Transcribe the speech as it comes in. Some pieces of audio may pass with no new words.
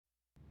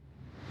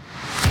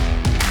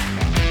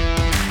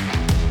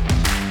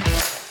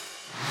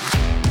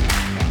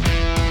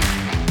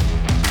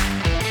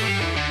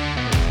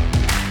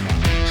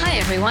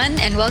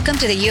everyone, and welcome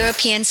to the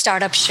European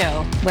Startup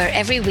Show, where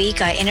every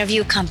week I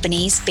interview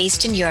companies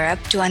based in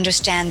Europe to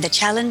understand the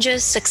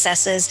challenges,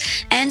 successes,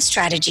 and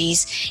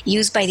strategies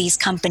used by these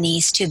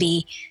companies to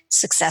be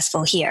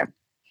successful here.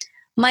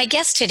 My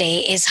guest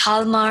today is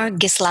Hjalmar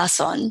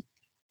Gislason,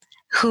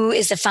 who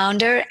is the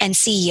founder and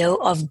CEO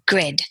of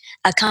Grid,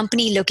 a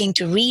company looking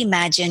to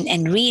reimagine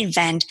and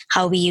reinvent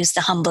how we use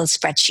the humble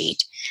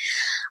spreadsheet.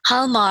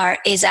 Hjalmar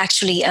is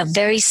actually a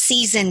very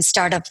seasoned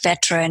startup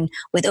veteran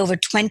with over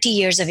 20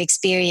 years of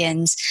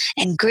experience,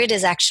 and Grid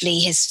is actually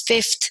his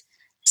fifth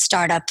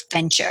startup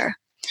venture.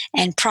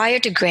 And prior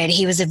to Grid,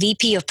 he was a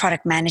VP of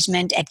product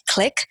management at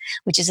Qlik,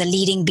 which is a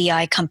leading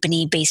BI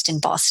company based in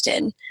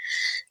Boston.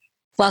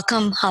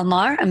 Welcome,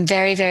 Hjalmar. I'm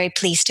very, very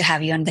pleased to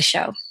have you on the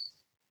show.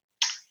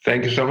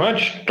 Thank you so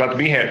much. Glad to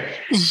be here.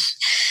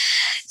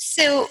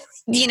 So,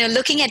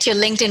 looking at your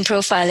LinkedIn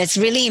profile, it's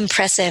really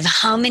impressive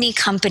how many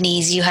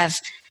companies you have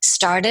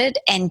started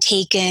and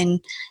taken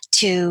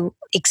to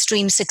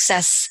extreme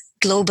success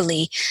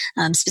globally,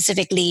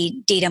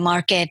 specifically Data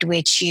Market,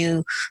 which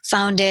you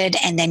founded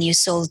and then you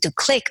sold to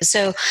Qlik.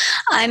 So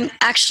I'm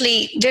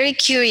actually very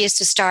curious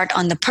to start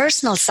on the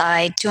personal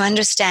side to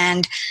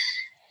understand,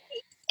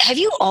 have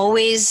you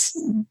always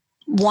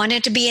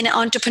wanted to be an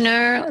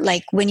entrepreneur?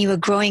 Like when you were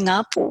growing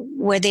up,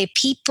 were there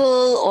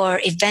people or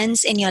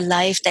events in your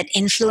life that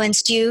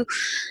influenced you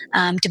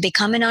to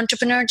become an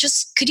entrepreneur?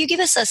 Just could you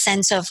give us a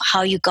sense of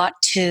how you got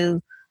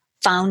to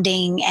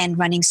founding and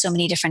running so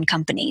many different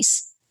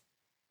companies?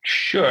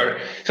 Sure.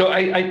 So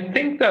I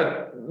think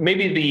that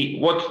maybe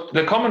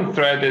the common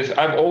thread is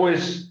I've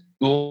always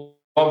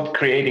loved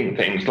creating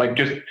things, like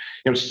just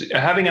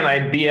having an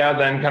idea,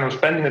 then kind of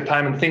spending the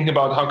time and thinking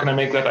about how can I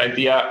make that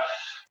idea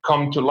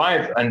come to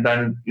life, and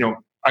then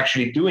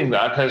actually doing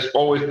that has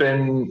always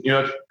been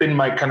it's been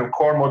my kind of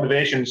core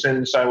motivation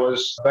since I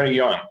was very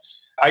young.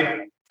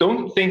 I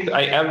don't think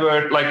I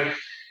ever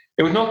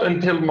it was not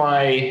until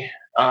my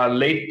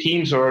late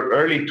teens or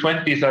early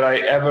 20s that I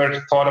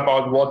ever thought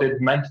about what it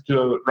meant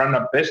to run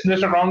a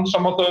business around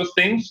some of those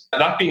things.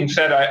 That being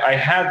said, I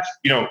had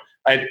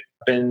I'd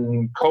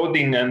been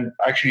coding and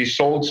actually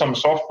sold some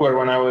software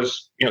when I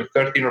was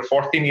 13 or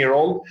 14 year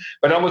old,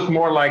 but that was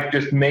more like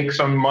just make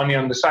some money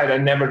on the side. I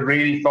never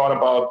really thought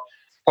about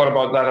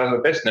that as a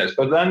business.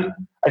 But then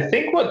I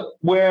think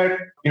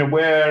where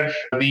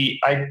the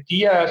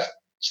ideas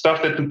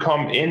started to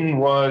come in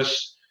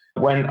was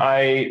when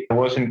I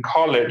was in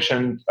college,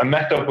 and I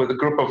met up with a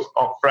group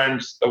of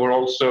friends that were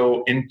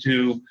also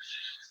into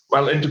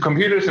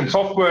computers and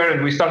software,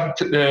 and we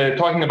started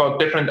talking about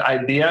different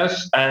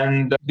ideas.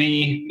 And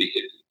the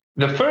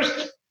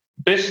first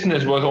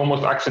business was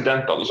almost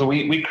accidental. So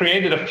we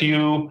created a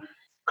few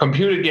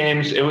computer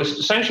games. It was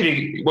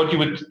essentially what you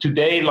would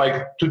today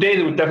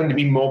there would definitely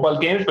be mobile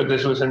games, but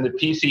this was in the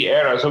PC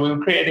era. So we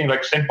were creating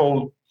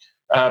simple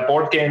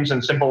board games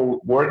and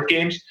simple word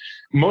games.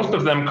 Most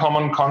of them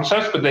common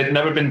concepts, but they'd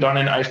never been done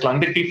in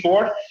Icelandic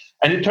before.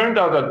 And it turned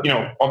out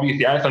that,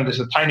 obviously Iceland is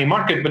a tiny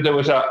market, but there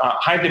was a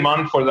high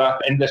demand for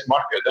that in this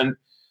market. And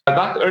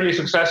that early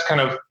success kind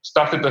of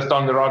started us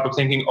down the road of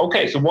thinking,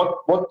 okay, so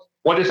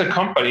what is a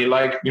company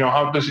like?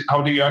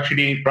 How do you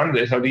actually run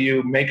this? How do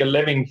you make a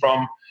living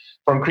from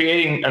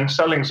creating and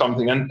selling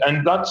something? And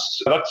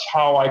that's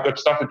how I got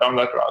started down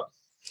that route.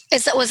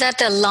 Was that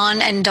the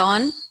Lon and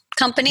Don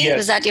company? Yes.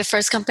 Was that your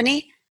first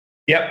company?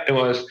 Yeah, it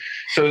was.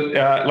 So,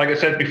 like I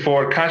said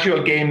before,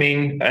 casual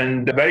gaming,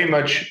 and very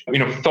much,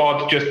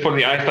 thought just for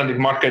the Icelandic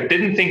market.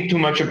 Didn't think too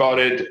much about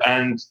it,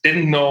 and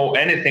didn't know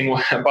anything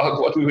about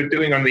what we were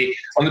doing on the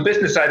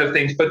business side of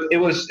things. But it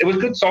was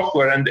good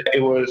software, and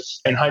it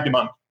was in high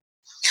demand.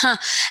 Huh.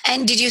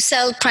 And did you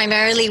sell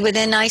primarily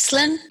within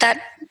Iceland,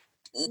 that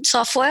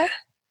software?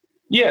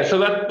 Yeah, so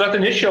that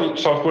initial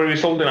software we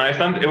sold in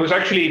Iceland,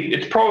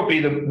 it's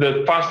probably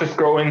the fastest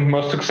growing,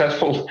 most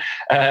successful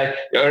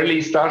early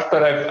start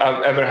that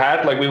I've ever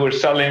had. It was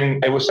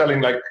selling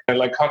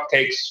like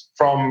hotcakes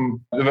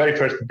from the very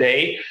first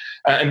day,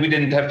 and we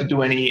didn't have to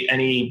do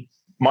any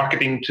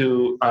marketing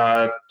to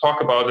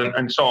talk about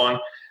and so on.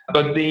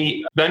 But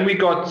then we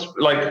got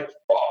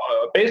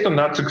based on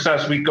that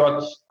success, we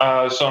got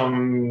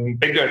some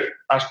bigger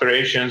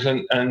aspirations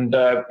and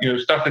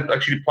started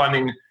actually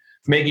planning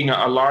making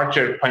a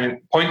larger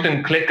point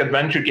and click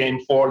adventure game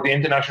for the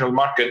international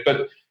market.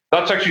 But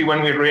that's actually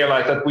when we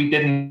realized that we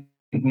didn't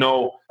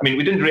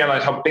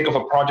realize how big of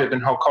a project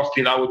and how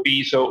costly that would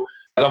be. So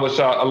that was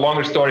a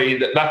longer story.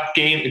 The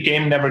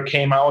game never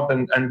came out,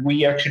 and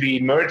we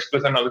actually merged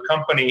with another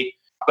company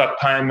at that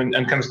time and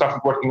kind of started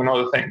working on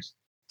other things.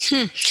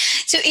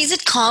 So is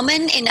it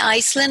common in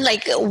Iceland?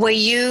 Were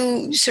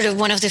you sort of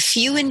one of the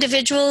few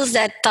individuals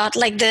that thought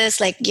like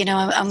this?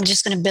 I'm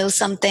just going to build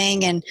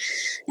something and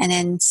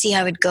then see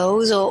how it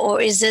goes?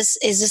 Or is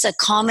this a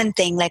common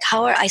thing?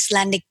 How are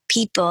Icelandic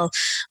people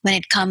when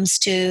it comes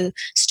to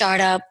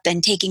startup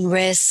and taking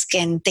risk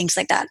and things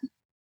like that?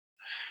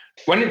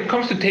 When it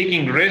comes to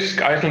taking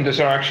risk, Icelanders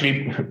are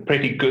actually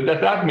pretty good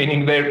at that.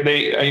 Meaning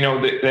they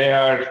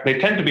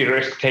tend to be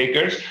risk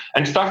takers,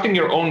 and starting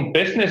your own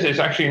business is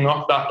actually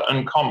not that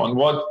uncommon.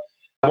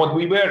 What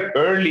we were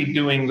early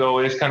doing, though,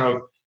 is kind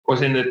of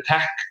was in the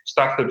tech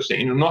startup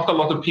scene. Not a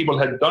lot of people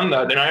had done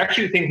that. And I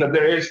actually think that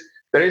there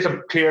is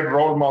a clear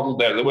role model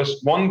there. There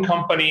was one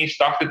company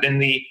started in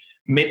the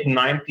mid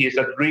 90s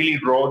that really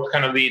rode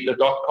kind of the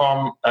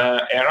 .com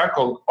era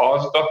called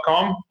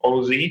Oz.com,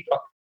 OZ.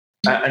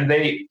 And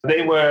they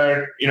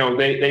were,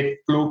 they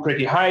flew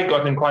pretty high,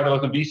 got in quite a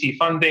lot of VC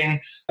funding,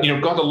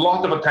 got a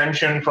lot of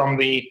attention from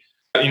the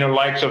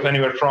likes of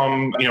anywhere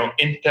from,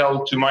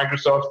 Intel to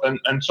Microsoft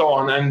and so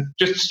on. And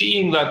just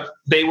seeing that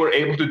they were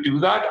able to do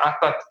that at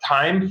that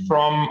time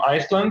from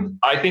Iceland,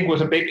 I think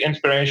was a big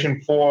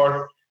inspiration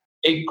for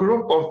a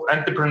group of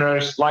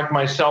entrepreneurs like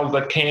myself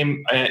that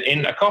came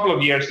in a couple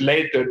of years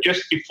later,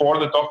 just before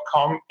the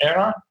 .com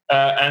era,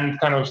 and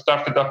kind of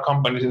started up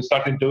companies and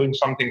started doing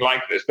something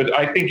like this. But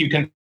I think you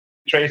can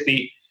trace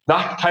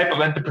that type of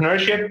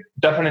entrepreneurship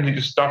definitely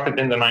just started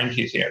in the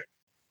 90s here.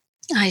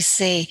 I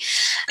see.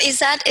 Is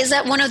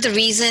that one of the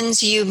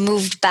reasons you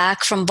moved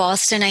back from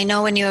Boston? I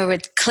know when you were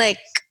with Qlik,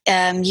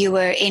 you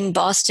were in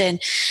Boston.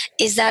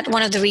 Is that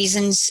one of the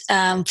reasons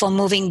for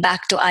moving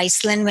back to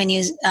Iceland when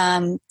you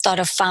thought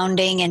of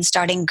founding and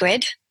starting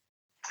Grid?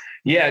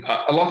 Yeah,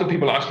 a lot of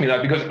people ask me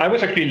that because I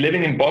was actually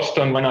living in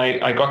Boston when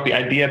I got the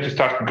idea to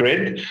start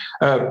Grid.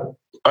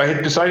 I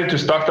had decided to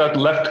start that,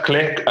 left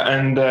Qlik,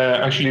 and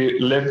actually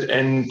lived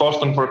in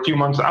Boston for a few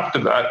months after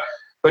that,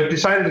 but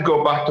decided to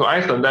go back to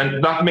Iceland.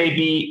 And that may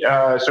be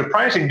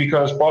surprising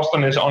because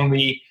Boston is on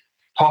the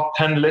top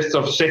 10 lists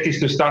of cities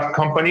to start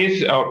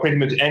companies, or pretty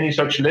much any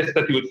such list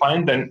that you would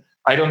find. And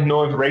I don't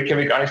know if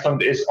Reykjavik,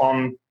 Iceland is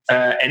on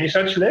any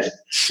such list.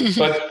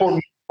 But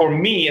for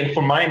me and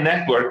for my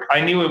network, I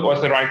knew it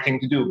was the right thing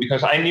to do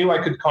because I knew I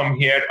could come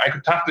here, I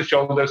could tap the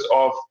shoulders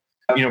of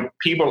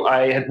people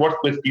I had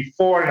worked with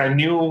before, and I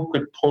knew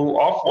could pull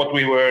off what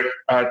we were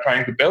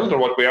trying to build or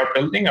what we are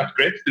building at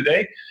Grid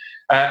today.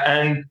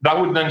 And that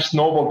would then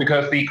snowball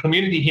because the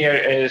community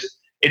here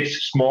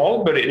it's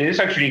small, but it is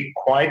actually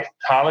quite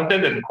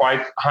talented and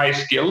quite high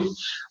skilled.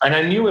 And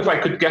I knew if I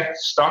could get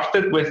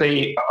started with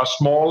a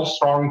small,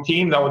 strong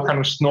team, that would kind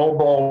of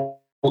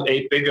snowball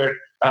a bigger,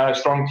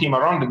 strong team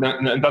around it.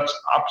 And that's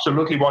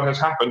absolutely what has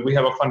happened. We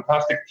have a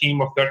fantastic team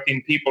of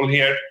 13 people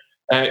here,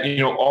 we're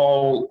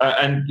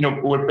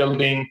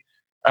building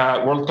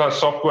world-class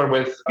software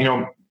with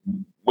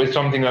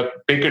something that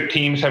bigger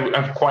teams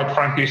have quite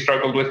frankly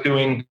struggled with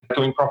doing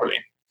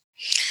properly.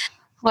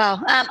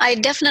 Well, I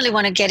definitely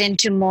want to get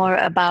into more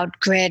about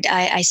Grid.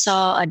 I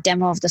saw a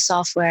demo of the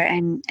software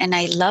and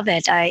I love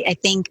it. I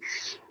think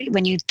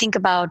when you think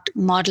about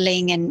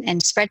modeling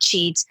and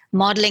spreadsheets,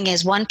 modeling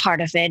is one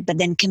part of it, but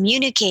then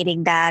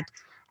communicating that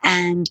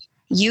and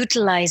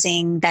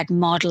utilizing that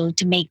model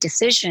to make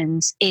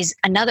decisions is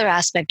another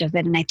aspect of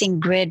it. And I think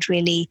Grid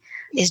really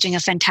is doing a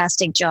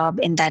fantastic job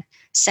in that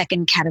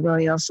second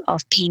category of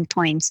pain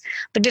points.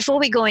 But before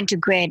we go into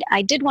Grid,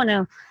 I did want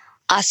to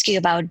ask you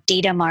about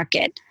Data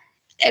Market.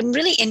 I'm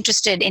really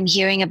interested in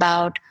hearing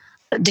about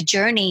the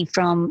journey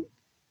from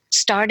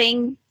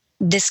starting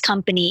this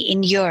company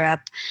in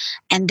Europe,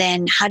 and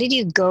then how did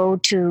you go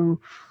to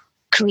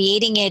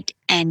creating it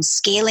and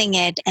scaling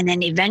it, and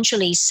then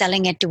eventually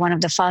selling it to one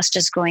of the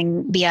fastest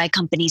growing BI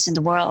companies in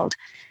the world?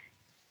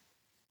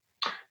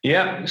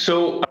 Yeah,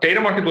 so Data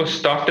Market was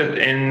started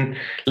in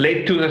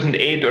late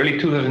 2008, early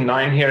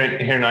 2009 here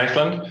in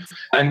Iceland.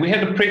 And we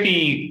had a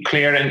pretty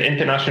clear and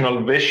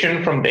international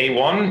vision from day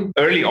one.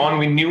 Early on,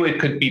 we knew it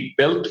could be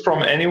built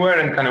from anywhere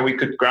and kind of we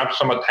could grab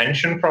some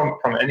attention from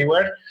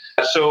anywhere.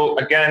 So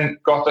again,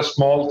 got a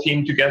small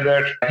team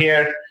together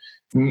here.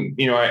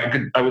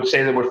 I would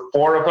say there were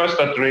 4 of us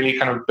that really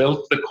kind of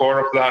built the core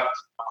of that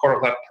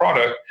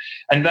product,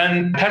 and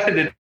then tested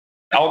it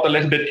out a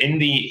little bit in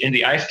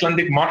the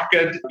Icelandic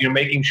market,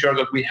 making sure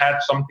that we had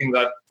something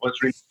that was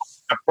really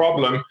a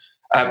problem.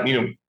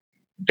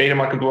 Data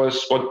Market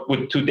was what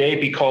would today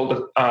be called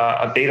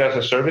a data as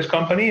a service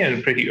company,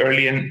 and pretty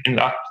early in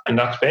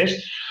that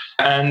space.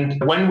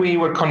 And when we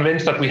were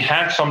convinced that we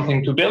had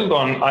something to build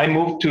on, I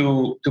moved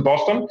to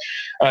Boston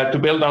to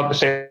build out the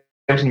sales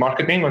and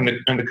marketing and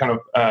the kind of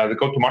the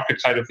go-to-market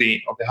side of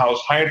the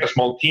house. Hired a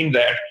small team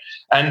there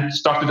and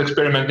started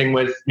experimenting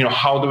with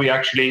how do we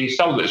actually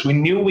sell this. We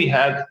knew we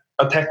had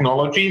a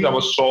technology that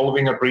was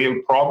solving a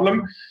real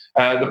problem.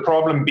 The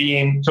problem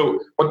being, so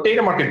what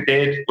Data Market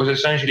did was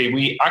essentially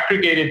we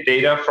aggregated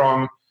data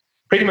from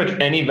pretty much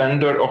any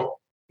vendor of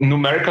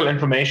numerical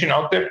information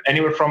out there,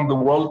 anywhere from the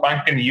World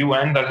Bank and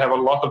UN that have a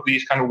lot of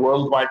these kind of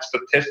worldwide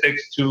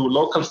statistics, to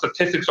local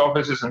statistics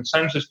offices and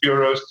census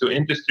bureaus, to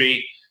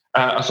industry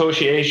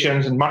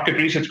associations and market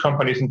research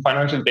companies and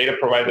financial data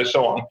providers,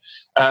 so on.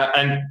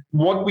 And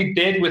what we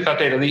did with that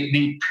data,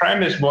 the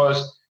premise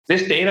was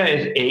this data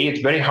is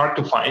it's very hard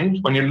to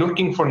find. When you're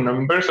looking for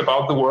numbers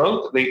about the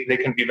world, they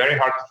can be very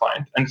hard to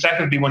find. And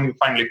secondly, when you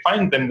finally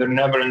find them, they're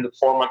never in the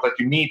format that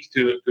you need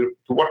to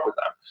work with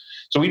them.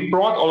 So we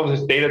brought all of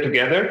this data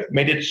together,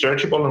 made it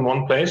searchable in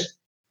one place,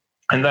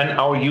 and then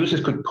our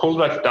users could pull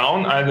that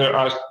down either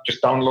as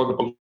just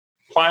downloadable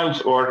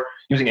files or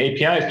using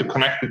APIs to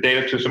connect the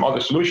data to some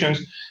other solutions.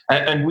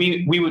 And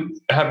we would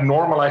have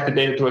normalized the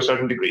data to a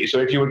certain degree. So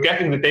if you were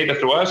getting the data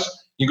through us,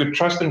 you could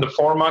trust in the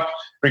format,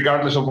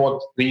 regardless of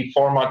what the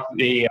format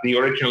the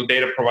original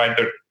data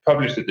provider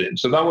published it in.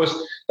 So that was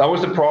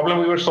the problem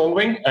we were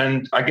solving.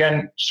 And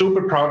again,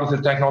 super proud of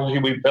the technology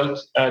we built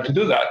to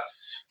do that.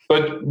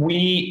 But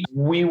we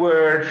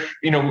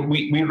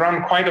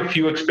ran quite a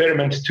few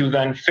experiments to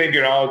then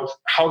figure out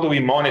how do we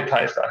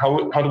monetize that?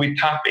 How do we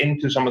tap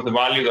into some of the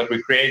value that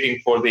we're creating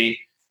for the,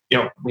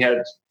 we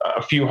had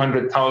a few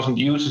 100,000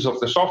 users of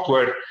the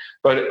software,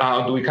 but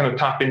how do we kind of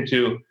tap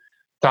into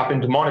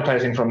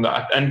monetizing from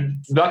that? And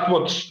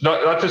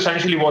that's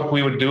essentially what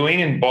we were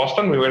doing in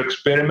Boston. We were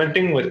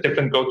experimenting with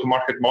different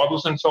go-to-market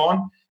models and so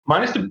on.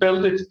 Managed to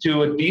build it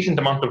to a decent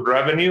amount of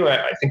revenue.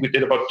 I think we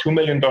did about $2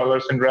 million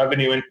in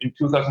revenue in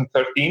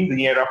 2013,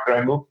 the year after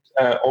I moved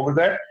over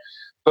there.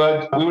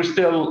 But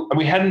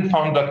we hadn't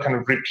found that kind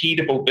of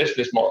repeatable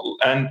business model.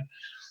 And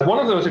one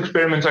of those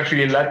experiments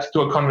actually led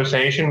to a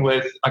conversation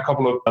with a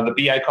couple of the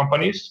BI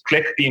companies,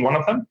 Qlik being one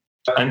of them.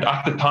 And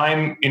at the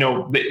time,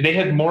 they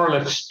had more or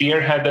less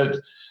spearheaded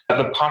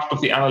the part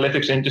of the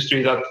analytics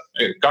industry that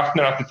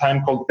Gartner at the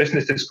time called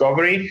business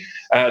discovery,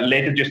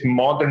 later just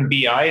modern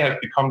BI has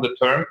become the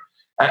term.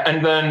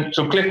 And then,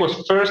 so Qlik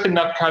was first in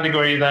that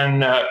category,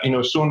 then,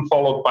 soon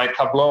followed by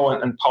Tableau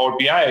and Power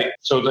BI.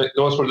 So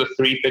those were the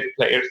three big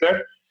players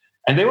there.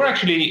 And they were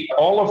actually,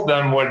 all of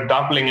them were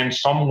dabbling in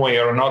some way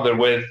or another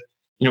with,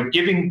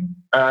 giving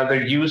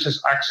their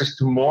users access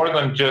to more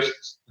than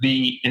just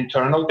the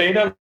internal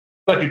data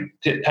that you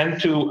tend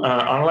to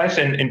analyze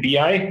in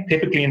BI.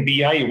 Typically in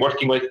BI, you're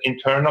working with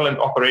internal and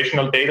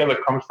operational data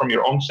that comes from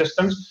your own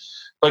systems.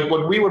 But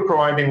what we were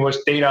providing was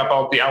data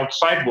about the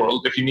outside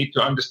world. If you need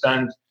to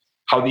understand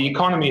how the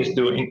economy is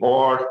doing,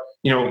 or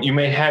you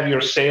may have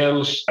your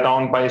sales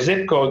down by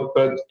zip code,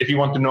 but if you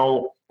want to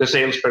know the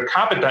sales per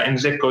capita in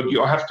zip code,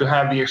 you have to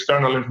have the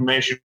external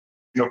information,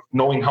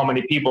 knowing how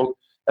many people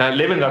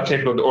live in that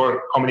zip code,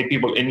 or how many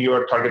people in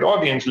your target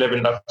audience live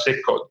in that zip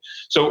code.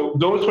 So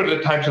those were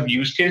the types of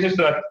use cases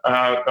that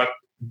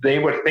they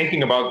were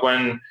thinking about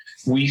when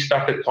we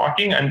started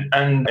talking. And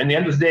at the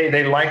end of the day,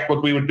 they liked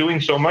what we were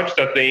doing so much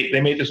that they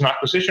made us an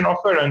acquisition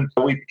offer, and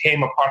we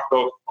became a part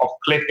of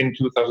Qlik in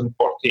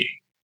 2014.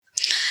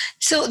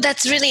 So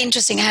that's really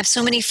interesting. I have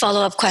so many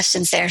follow-up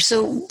questions there.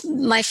 So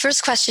my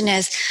first question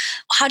is,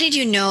 how did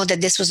you know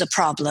that this was a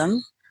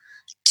problem?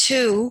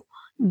 2,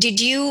 did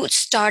you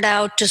start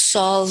out to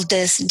solve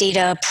this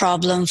data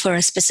problem for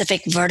a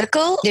specific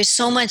vertical? There's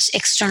so much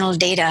external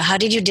data. How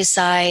did you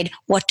decide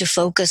what to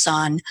focus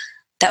on?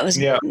 That was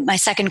my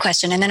second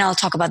question. And then I'll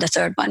talk about the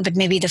third one, but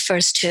maybe the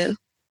first 2.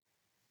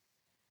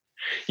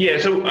 Yeah,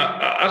 so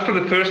as for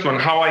the first one,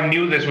 how I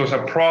knew this was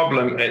a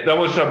problem, that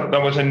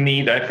was a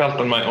need I felt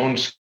on my own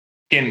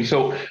skin.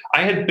 So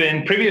I had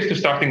been, previous to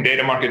starting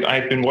Data Market, I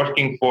had been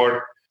working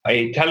for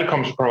a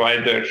telecoms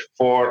provider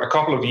for a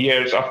couple of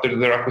years after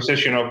their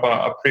acquisition of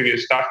a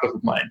previous startup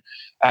of mine.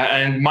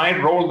 And my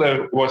role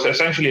there was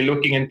essentially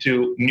looking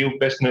into new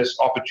business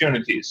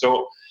opportunities.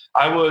 So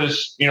I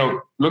was,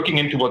 looking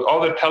into what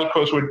other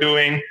telcos were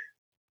doing,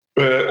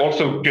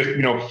 also just,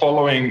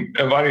 following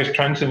various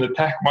trends in the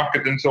tech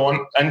market and so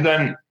on. And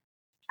then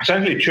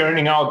essentially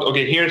churning out,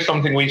 okay, here's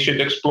something we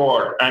should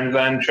explore, and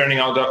then churning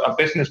out a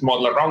business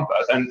model around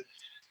that. And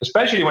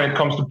especially when it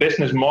comes to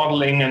business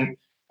modeling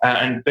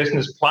and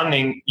business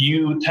planning,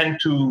 you tend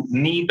to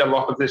need a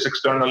lot of this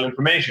external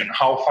information.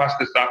 How fast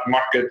is that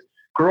market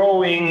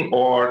growing,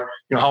 or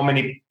how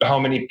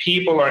many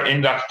people are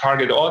in that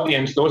target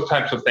audience, those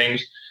types of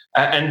things.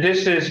 And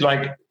this is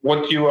like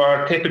what you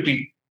are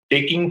typically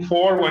digging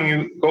for when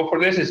you go for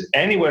this is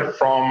anywhere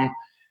from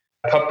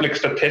public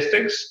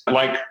statistics,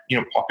 like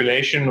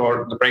population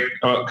or the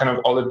kind of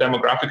other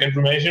demographic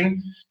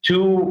information,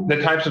 to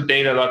the types of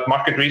data that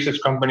market research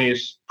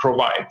companies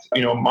provide,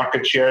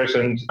 market shares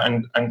and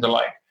the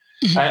like.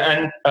 Mm-hmm.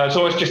 And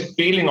so it's just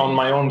feeling on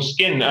my own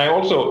skin.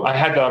 I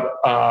had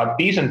a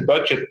decent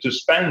budget to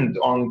spend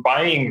on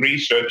buying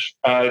research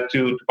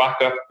to back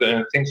up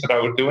the things that I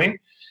was doing,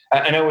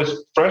 and I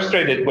was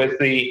frustrated with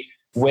the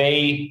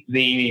way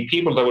the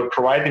people that were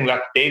providing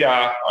that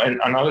data and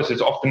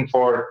analysis, often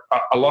for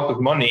a lot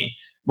of money,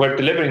 were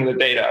delivering the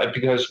data,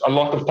 because a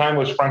lot of time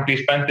was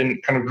frankly spent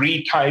in kind of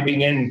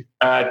retyping in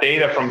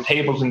data from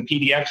tables and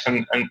PDFs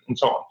and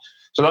so on.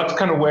 So that's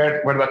kind of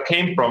where that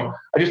came from.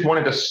 I just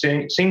wanted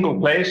a single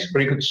place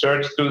where you could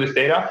search through this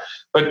data.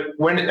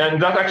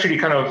 And that actually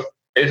kind of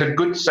is a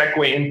good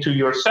segue into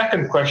your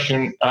second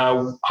question.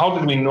 How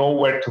did we know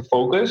where to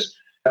focus?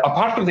 A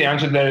part of the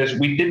answer there is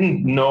we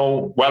didn't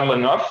know well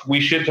enough. We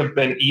should have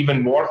been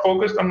even more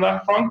focused on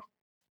that front.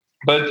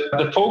 But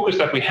the focus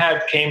that we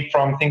had came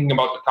from thinking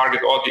about the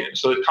target audience.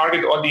 So the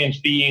target audience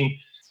being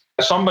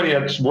somebody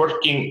that's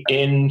working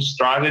in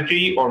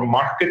strategy or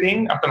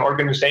marketing at an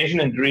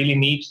organization and really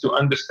needs to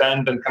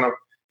understand and kind of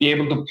be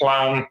able to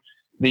plan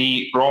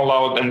the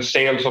rollout and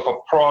sales of a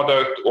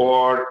product,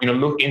 or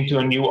look into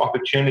a new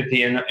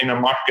opportunity in a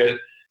market,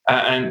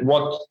 and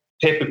what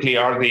typically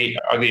are the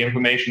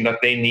information that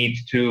they need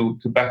to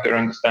better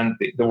understand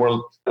the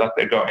world that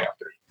they're going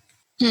after.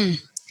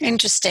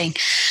 Interesting.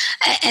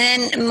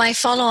 And then my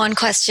follow-on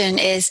question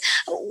is,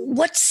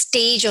 what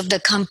stage of the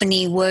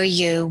company were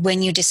you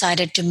when you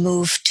decided to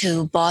move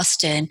to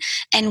Boston?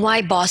 And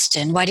why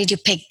Boston? Why did you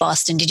pick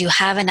Boston? Did you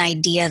have an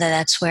idea that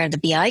that's where the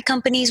BI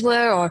companies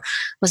were, or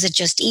was it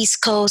just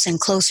East Coast and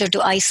closer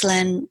to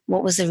Iceland?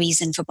 What was the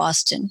reason for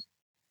Boston?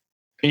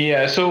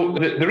 Yeah, so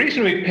the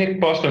reason we picked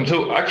Boston,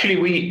 so actually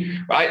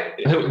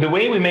the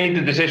way we made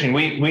the decision,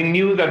 we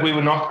knew that we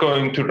were not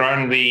going to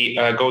run the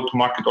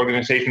go-to-market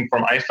organization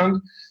from Iceland.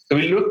 So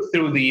we looked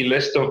through the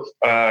list of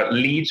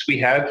leads we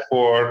had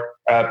for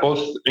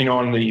both,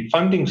 on the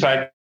funding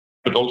side,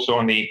 but also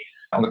on the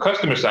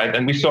customer side,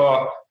 and we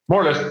saw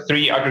more or less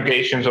three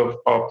aggregations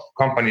of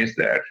companies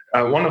there.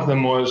 One of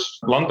them was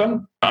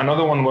London,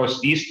 another one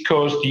was East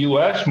Coast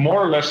US,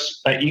 more or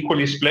less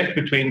equally split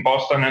between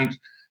Boston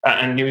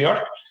and New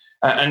York,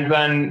 and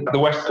then the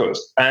West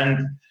Coast.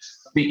 And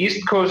the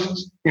East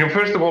Coast,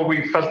 first of all,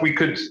 we felt we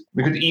could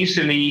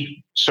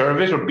easily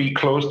service or be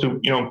close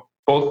to,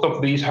 both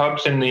of these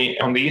hubs on the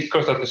East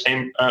Coast at the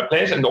same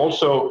place. And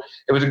also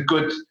it was a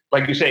good,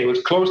 like you say, it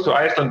was close to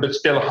Iceland, but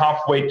still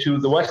halfway to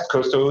the West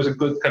Coast. So it was a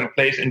good kind of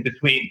place in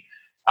between.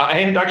 I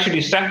had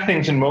actually set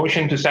things in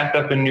motion to set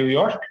up in New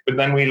York, but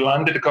then we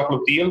landed a couple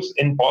of deals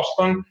in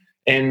Boston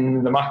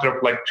in the matter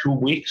of like 2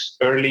 weeks,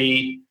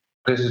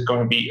 this is going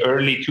to be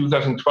early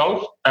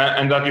 2012,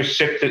 and that just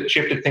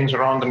shifted things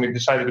around, and we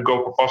decided to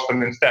go for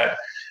Boston instead,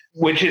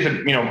 which is,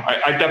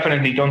 I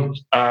definitely don't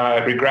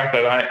regret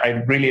that. I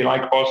really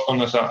like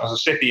Boston as a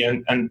city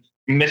and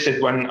miss it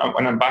when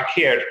I'm back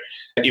here,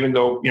 even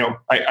though,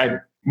 I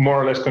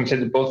more or less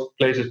consider both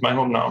places my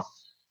home now.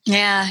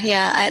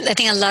 Yeah. I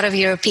think a lot of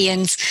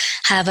Europeans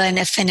have an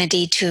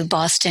affinity to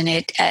Boston.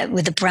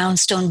 With the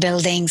brownstone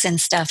buildings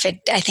and stuff, it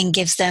I think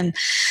gives them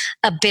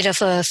a bit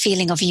of a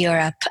feeling of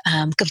Europe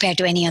compared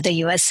to any other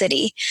U.S.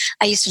 city.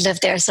 I used to live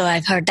there, so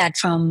I've heard that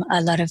from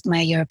a lot of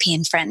my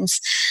European friends.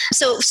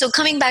 So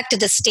coming back to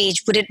the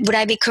stage, would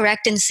I be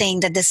correct in saying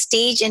that the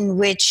stage in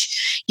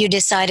which you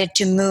decided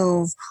to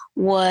move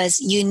was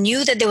you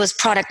knew that there was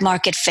product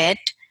market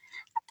fit,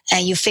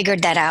 and you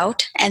figured that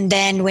out, and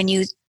then when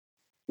you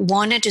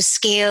wanted to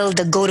scale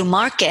the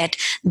go-to-market,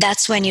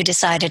 that's when you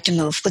decided to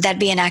move. Would that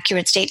be an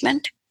accurate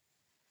statement?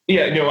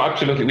 Yeah,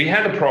 absolutely. We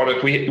had a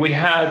product. We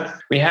had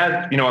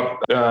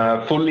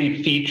a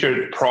fully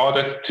featured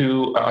product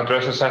to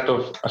address a set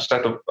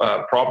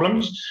of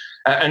problems.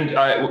 And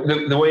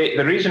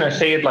the reason I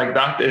say it like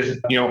that is,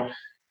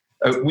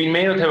 we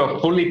may not have a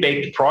fully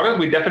baked product.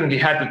 We definitely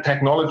had the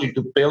technology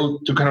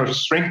to kind of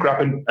shrink wrap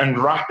and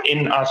wrap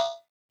in as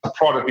a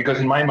product,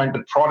 because in my mind,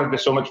 the product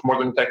is so much more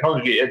than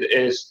technology. It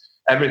is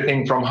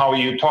everything from how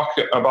you talk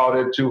about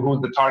it to who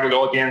the target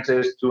audience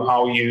is to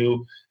how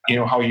you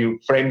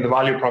frame the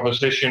value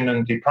proposition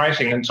and the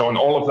pricing and so on.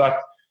 All of that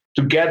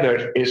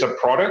together is a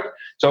product.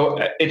 So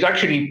it's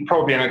actually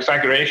probably an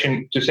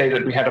exaggeration to say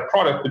that we had a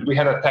product, but we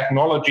had a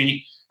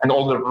technology and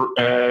all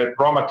the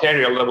raw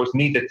material that was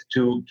needed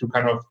to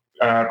kind of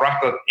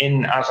wrap that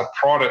in as a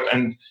product,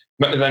 and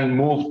then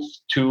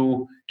moved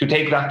to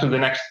take that to the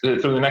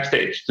next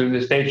stage, to the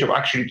stage of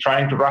actually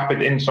trying to wrap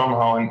it in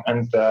somehow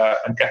and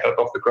get that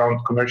off the ground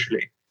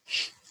commercially.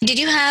 Did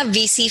you have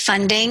VC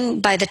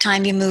funding by the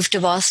time you moved to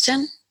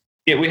Boston?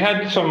 Yeah, we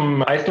had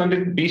some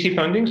Icelandic VC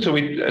funding, so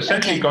we'd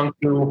essentially gone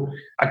through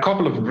a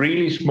couple of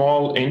really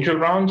small angel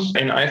rounds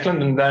in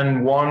Iceland, and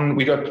then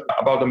we got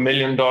about $1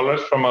 million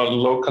from a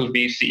local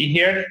VC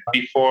here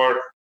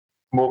before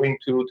moving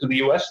to the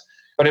US.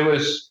 But it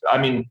was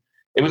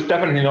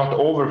definitely not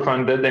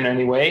overfunded in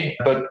any way,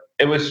 but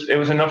it was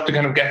enough to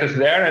kind of get us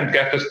there and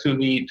get us to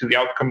the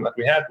outcome that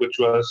we had, which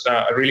was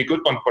a really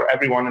good one for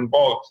everyone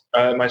involved,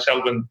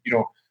 myself and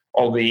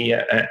all the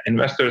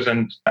investors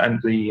and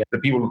the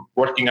people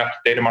working at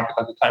Data Market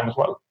at the time as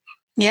well.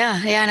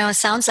 Yeah, no, it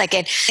sounds like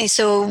it.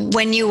 So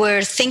when you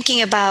were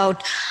thinking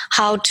about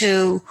how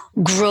to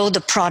grow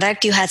the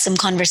product, you had some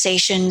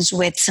conversations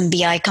with some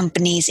BI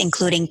companies,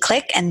 including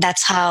Qlik, and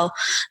that's how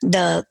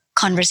the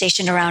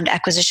conversation around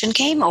acquisition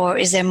came, or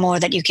is there more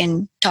that you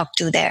can talk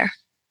to there?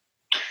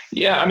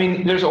 Yeah,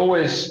 there's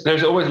always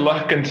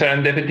luck and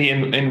serendipity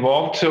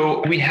involved.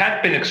 So we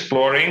had been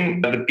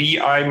exploring the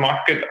BI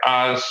market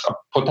as a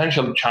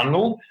potential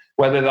channel,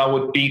 whether that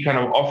would be kind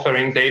of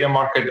offering Data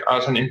Market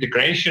as an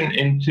integration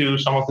into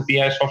some of the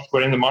BI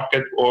software in the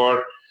market,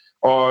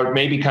 or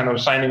maybe kind of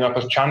signing up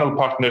as channel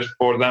partners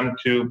for them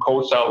to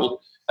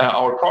co-sell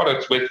our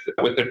products with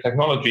their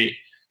technology.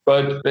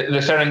 But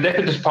the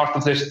serendipitous part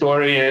of this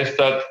story is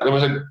that there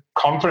was a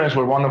conference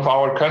where one of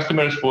our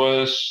customers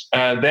was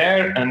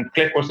there, and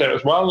Qlik was there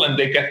as well, and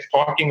they get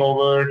talking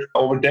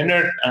over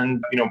dinner,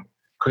 and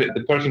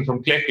the person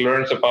from Qlik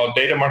learns about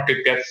Data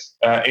Market, gets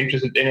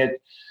interested in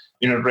it,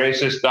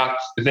 raises that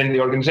within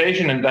the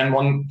organization, and then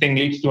one thing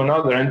leads to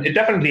another, and it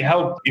definitely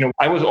helped.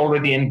 I was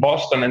already in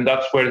Boston, and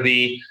that's where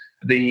the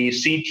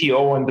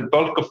CTO and the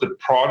bulk of the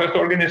product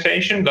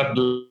organization that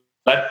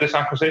led this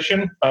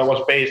acquisition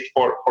was based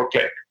for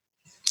Qlik.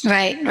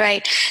 Right,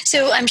 right.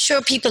 So I'm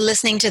sure people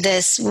listening to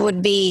this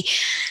would be,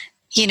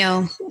 you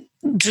know,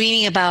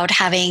 dreaming about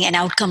having an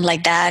outcome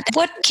like that.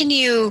 What can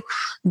you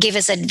give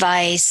us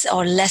advice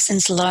or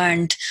lessons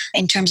learned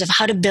in terms of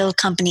how to build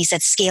companies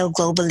that scale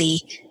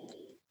globally?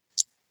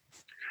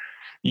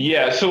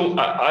 Yeah, so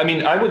I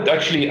mean, I would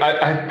actually,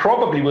 I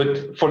probably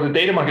would, for the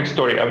data market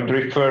story, I would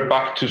refer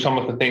back to some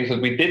of the things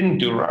that we didn't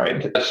do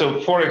right. So,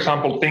 for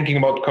example, thinking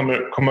about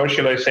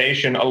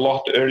commercialization a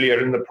lot earlier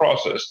in the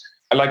process.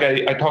 Like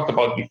I talked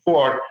about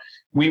before,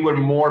 we were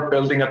more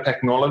building a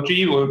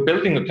technology. We were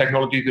building a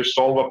technology to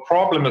solve a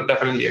problem that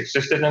definitely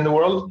existed in the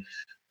world.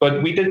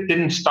 But we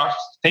didn't start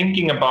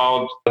thinking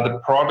about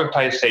the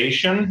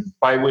productization,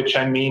 by which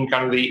I mean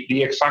kind of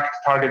the exact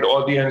target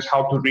audience,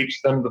 how to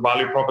reach them, the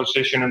value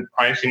proposition and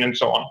pricing and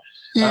so on,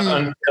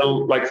 Mm.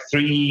 until like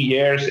 3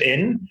 years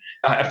in,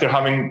 after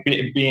having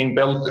being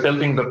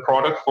building the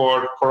product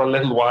for a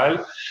little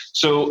while.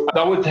 So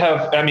that would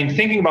have, I mean,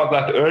 thinking about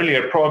that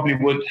earlier probably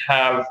would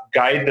have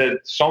guided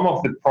some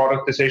of the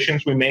product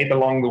decisions we made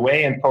along the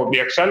way and probably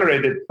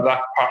accelerated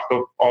that part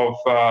of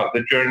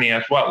the journey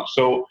as well.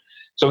 So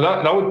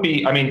that would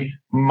be, I mean,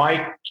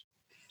 my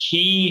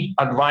key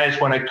advice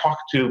when I talk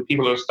to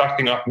people who are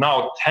starting up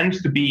now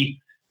tends to be,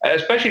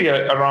 especially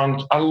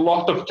around a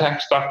lot of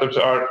tech startups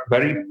are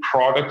very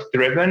product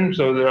driven.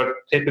 So there are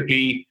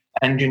typically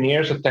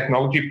engineers or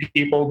technology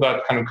people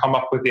that kind of come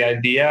up with the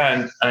idea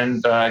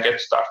and get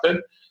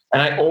started.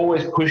 And I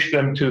always push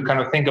them to kind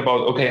of think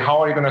about, okay, how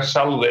are you going to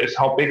sell this?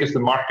 How big is the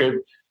market?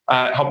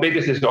 How big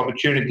is this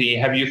opportunity?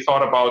 Have you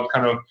thought about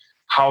kind of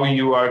how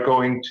you are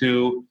going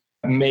to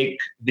make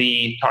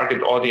the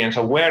target audience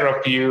aware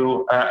of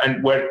you,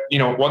 and where, you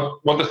know,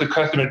 what does the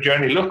customer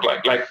journey look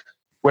like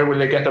where will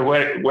they get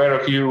aware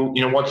of you,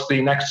 you know, what's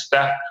the next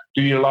step,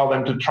 do you allow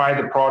them to try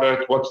the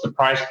product, what's the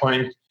price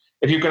point,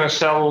 if you're going to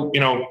sell, you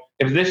know,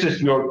 if this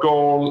is your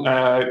goal,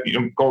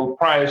 goal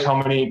price, how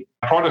many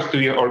products do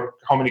you, or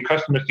how many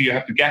customers do you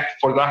have to get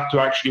for that to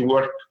actually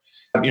work,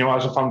 you know,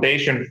 as a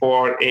foundation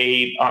for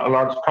a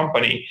large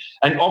company.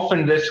 And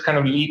often this kind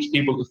of leads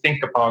people to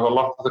think about a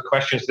lot of the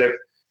questions that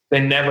they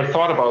never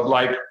thought about,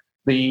 like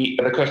the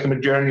customer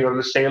journey or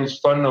the sales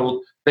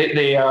funnel.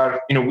 They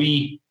are, you know,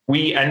 we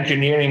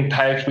engineering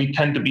types, we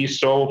tend to be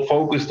so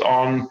focused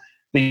on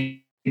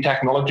the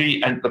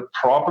technology and the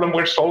problem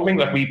we're solving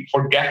that we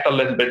forget a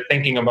little bit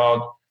thinking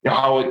about, you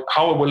know,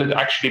 how will it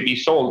actually be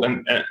sold.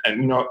 And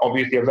you know,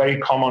 obviously a very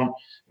common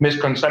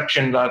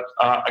misconception that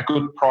a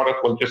good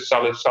product will just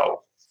sell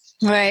itself.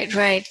 Right,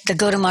 right. The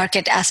go to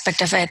market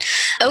aspect of it.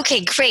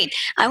 Okay, great.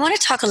 I want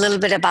to talk a little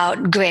bit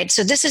about Grid.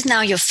 So, this is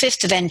now your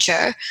fifth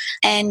venture,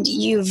 and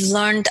you've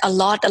learned a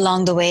lot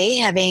along the way,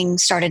 having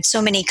started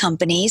so many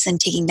companies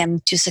and taking them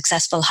to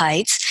successful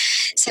heights.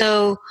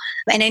 So,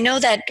 and I know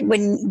that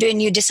when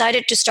you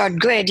decided to start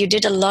Grid, you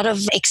did a lot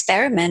of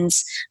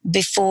experiments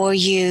before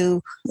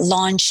you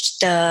launched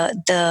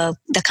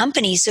the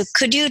company. So,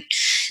 could you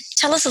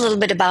tell us a little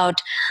bit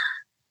about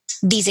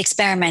these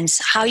experiments,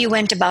 how you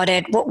went about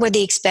it, what were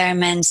the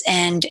experiments,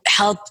 and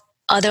help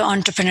other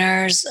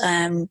entrepreneurs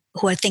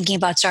who are thinking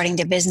about starting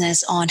their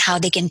business on how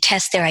they can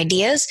test their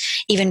ideas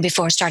even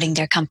before starting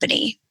their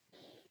company?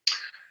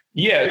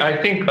 Yeah,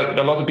 I think that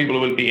a lot of people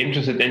will be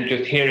interested in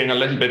just hearing a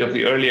little bit of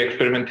the early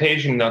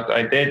experimentation that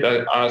I did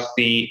as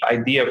the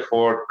idea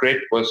for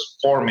Grid was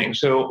forming.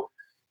 So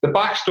the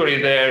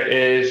backstory there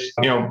is,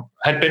 you know,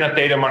 had been at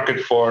Data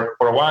Market for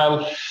a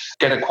while,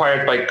 get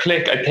acquired by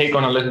Qlik. I take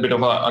on a little bit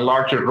of a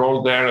larger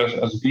role there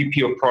as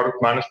VP of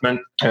Product Management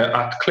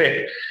at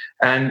Qlik.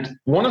 And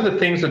one of the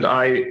things that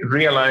I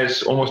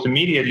realized almost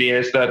immediately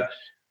is that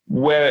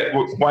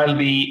while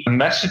the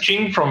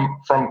messaging from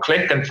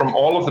Qlik and from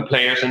all of the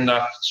players in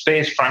that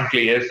space,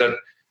 frankly, is that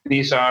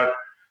these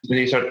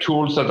are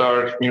tools that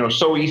are, you know,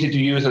 so easy to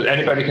use that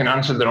anybody can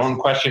answer their own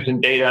questions in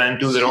data and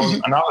do their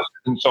own analysis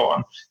and so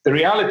on. The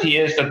reality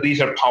is that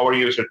these are power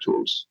user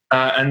tools,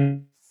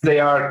 and they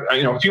are,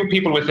 you know, few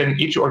people within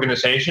each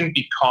organization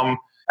become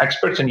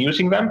experts in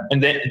using them,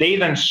 and they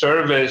then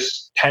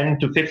service 10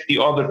 to 50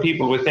 other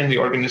people within the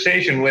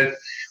organization with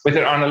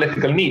their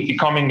analytical need,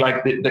 becoming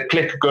like the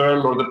Qlik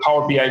girl or the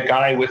Power BI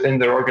guy within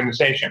their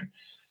organization.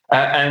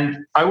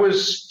 And I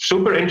was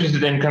super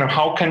interested in kind of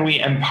how can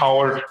we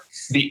empower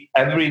the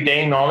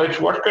everyday knowledge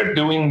worker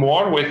doing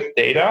more with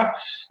data.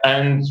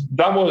 And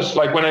that was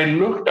like, when I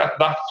looked at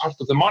that part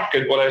of the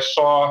market, what I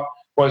saw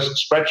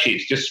was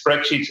spreadsheets, just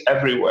spreadsheets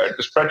everywhere.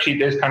 The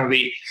spreadsheet is kind of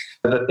the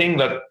thing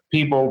that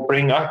people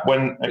bring up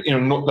when, you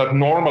know, that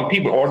normal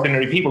people,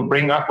 ordinary people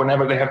bring up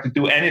whenever they have to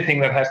do anything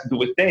that has to do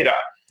with data.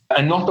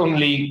 And not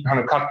only kind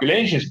of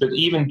calculations, but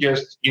even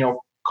just, you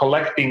know,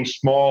 collecting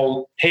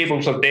small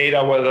tables of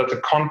data, whether that's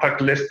a contact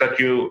list that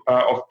you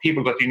of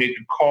people that you need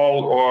to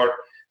call, or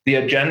the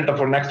agenda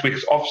for next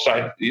week's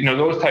offsite. You know,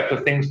 those types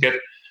of things get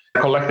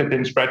collected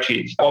in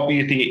spreadsheets.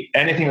 Obviously,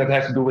 anything that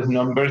has to do with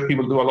numbers,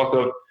 people do a lot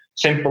of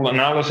simple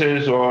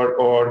analysis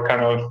or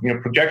kind of, you know,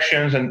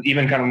 projections, and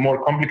even kind of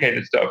more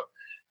complicated stuff.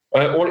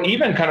 Or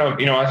even kind of,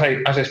 you know,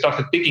 as I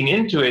started digging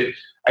into it,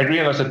 I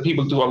realized that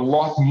people do a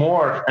lot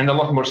more and a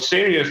lot more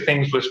serious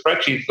things with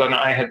spreadsheets than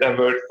I had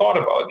ever thought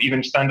about,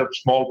 even stand up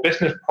small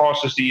business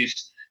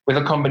processes with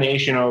a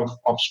combination of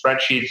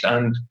spreadsheets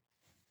and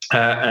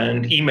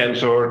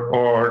emails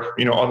or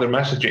other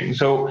messaging.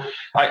 So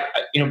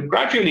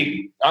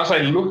gradually, as I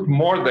looked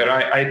more there,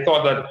 I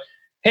thought that,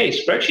 hey,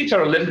 spreadsheets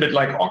are a little bit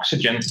like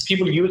oxygen.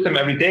 People use them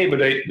every day, but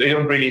they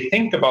don't really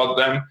think about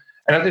them.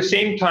 And at the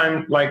same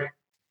time, like,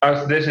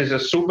 as this is a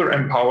super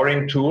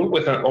empowering tool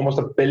with almost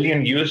 1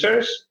 billion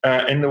users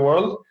in the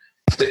world,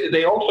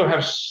 they also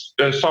have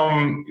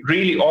some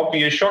really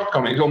obvious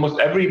shortcomings. Almost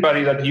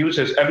everybody that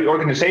uses, every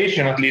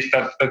organization at least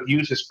that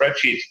uses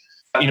spreadsheets,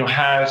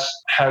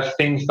 has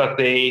things that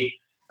they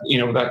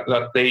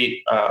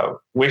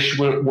wish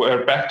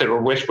were better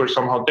or wish were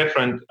somehow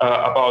different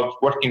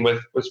about working with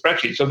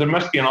spreadsheets. So there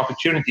must be an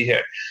opportunity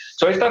here.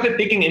 So I started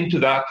digging into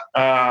that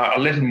a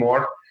little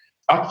more.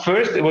 At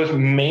first, it was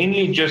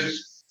mainly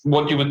just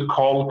what you would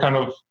call kind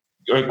of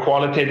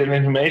qualitative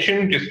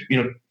information, just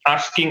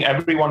asking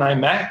everyone I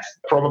met,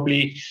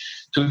 probably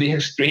to the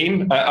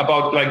extreme,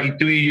 about like,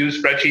 do you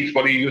use spreadsheets?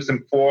 What do you use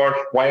them for?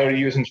 Why are you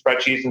using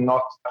spreadsheets and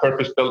not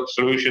purpose-built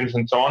solutions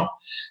and so on?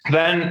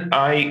 Then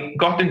I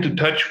got into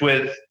touch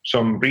with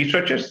some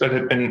researchers that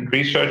had been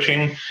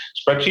researching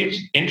spreadsheets.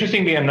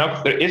 Interestingly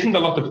enough, there isn't a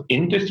lot of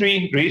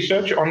industry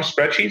research on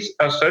spreadsheets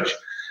as such,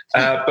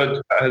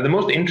 but the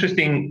most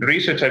interesting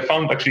research I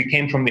found actually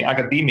came from the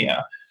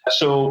academia.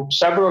 So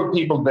several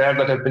people there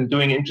that have been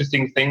doing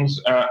interesting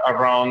things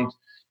around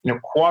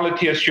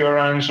quality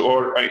assurance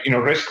or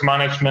risk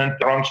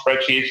management around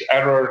spreadsheets,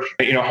 error,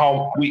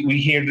 how we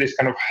hear this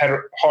kind of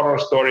horror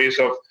stories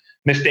of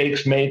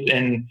mistakes made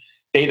in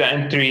data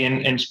entry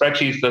in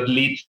spreadsheets that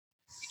lead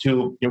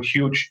to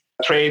huge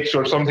trades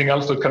or something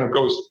else that kind of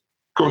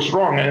goes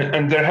wrong.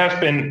 And there have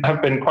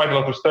been quite a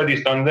lot of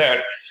studies done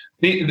there.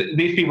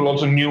 These people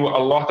also knew a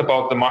lot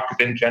about the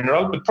market in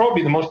general, but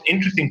probably the most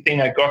interesting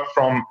thing I got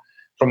from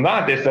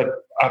that is that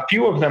a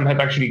few of them had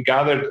actually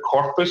gathered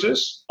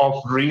corpuses of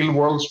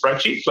real-world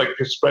spreadsheets, like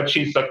the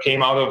spreadsheets that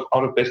came out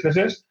of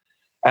businesses,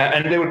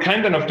 and they were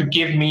kind enough to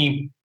give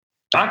me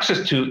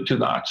access to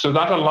that. So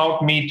that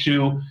allowed me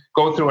to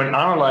go through and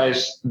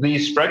analyze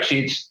these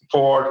spreadsheets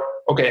for,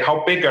 okay,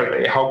 how big are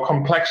they? How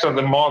complex are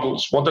the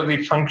models? What are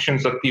the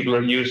functions that people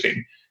are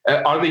using?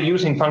 Are they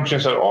using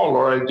functions at all,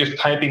 or are they just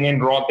typing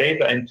in raw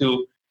data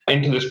into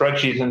the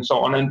spreadsheets and so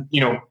on?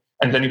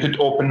 And then you could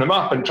open them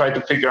up and try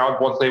to figure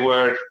out what they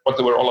were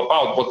all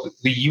about, what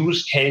the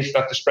use case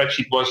that the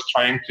spreadsheet was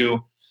trying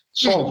to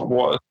solve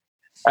was.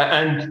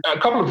 And a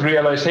couple of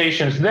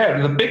realizations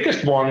there. The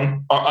biggest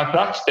one at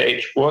that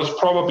stage was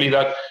probably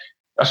that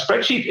a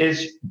spreadsheet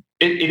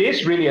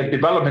is really a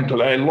development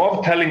tool. I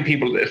love telling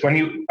people this.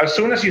 As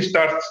soon as you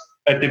start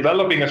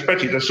developing a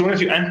spreadsheet, as soon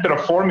as you enter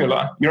a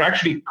formula, you're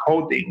actually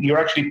coding, you're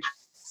actually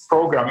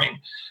programming.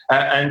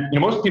 And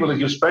most people that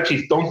use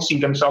spreadsheets don't see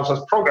themselves as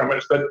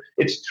programmers, but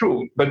it's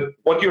true. But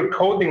what you're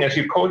coding is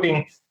you're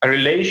coding a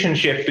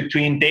relationship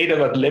between data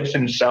that lives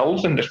in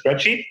cells in the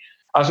spreadsheet,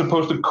 as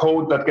opposed to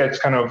code that gets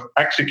kind of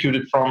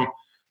executed from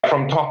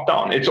top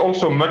down. It's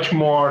also much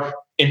more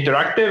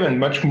interactive and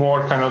much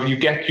more kind of, you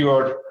get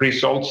your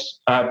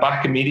results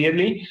back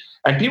immediately.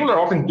 And people are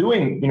often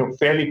doing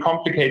fairly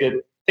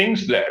complicated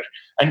things there.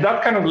 And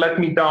that kind of led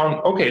me down,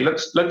 okay,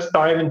 let's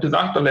dive into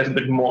that a little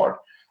bit more.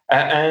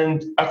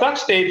 And at that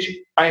stage,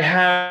 I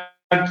had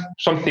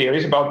some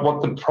theories about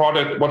what a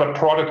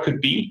product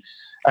could be,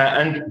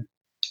 and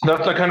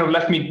that kind of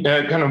left me,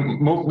 kind of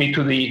moved me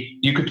to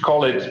you could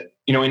call it,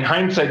 in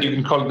hindsight, you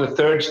can call it the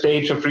third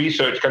stage of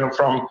research, kind of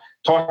from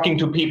talking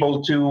to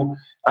people to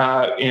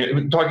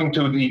talking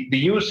to the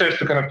users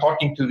to kind of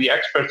talking to the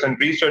experts and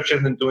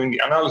researchers and doing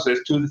the analysis,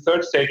 to the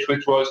third stage,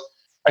 which was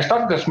I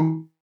started a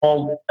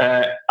small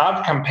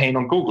ad campaign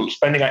on Google,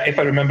 spending, if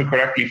I remember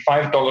correctly,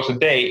 $5 a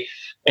day,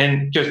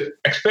 and just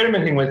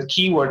experimenting with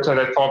keywords that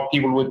I thought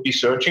people would be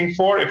searching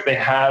for if they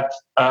had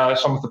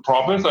some of the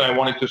problems that I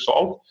wanted to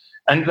solve.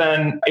 And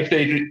then if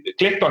they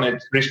clicked on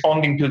it,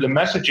 responding to the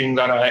messaging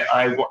that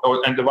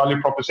and the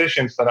value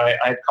propositions that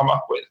I'd come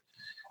up with.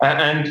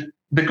 And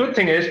the good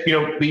thing is,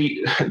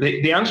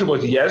 the answer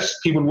was yes,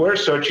 people were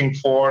searching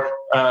for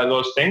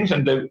those things,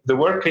 and they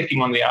were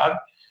clicking on the ad.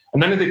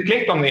 And then if they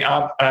clicked on the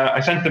ad,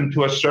 I sent them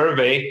to a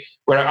survey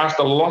where I asked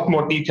a lot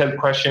more detailed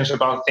questions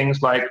about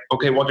things like,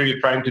 okay, what are you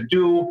trying to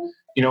do?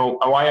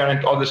 Why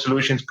aren't other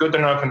solutions good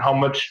enough? And how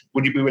much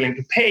would you be willing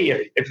to pay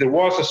if there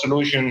was a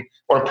solution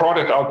or a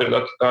product out there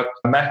that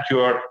met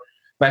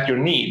your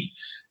need?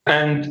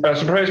 And a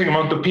surprising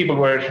amount of people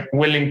were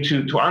willing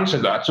to answer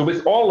that. So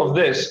with all of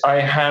this, I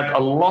had a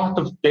lot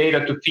of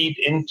data to feed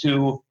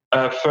into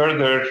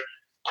further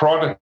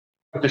product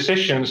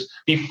decisions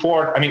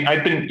before. I mean,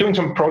 I've been doing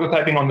some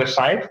prototyping on the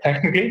side,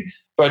 technically,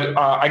 but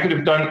I could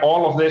have done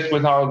all of this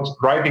without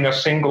writing a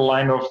single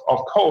line of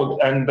code,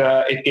 and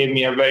it gave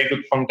me a very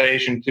good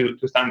foundation to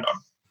stand on.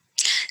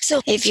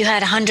 So if you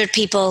had 100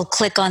 people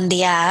click on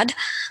the ad,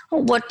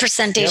 what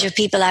percentage of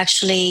people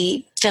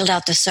actually filled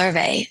out the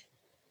survey?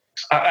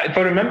 If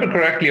I remember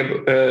correctly,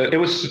 it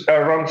was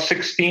around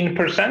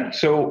 16%,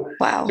 so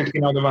Wow.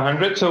 16 out of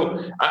 100.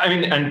 So, I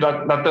mean, and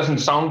that doesn't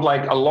sound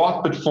like a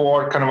lot, but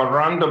for kind of a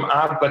random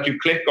ad that you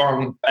click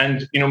on,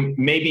 and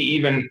maybe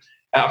even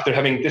after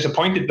having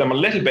disappointed them a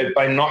little bit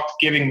by not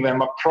giving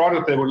them a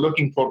product they were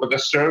looking for, but a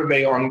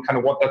survey on kind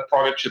of what that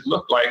product should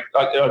look like,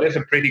 that is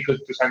a pretty good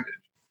percentage.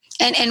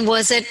 And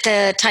was it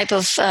the type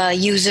of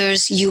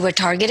users you were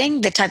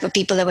targeting, the type of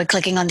people that were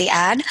clicking on the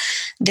ad?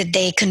 Did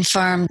they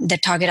confirm the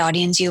target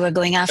audience you were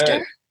going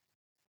after?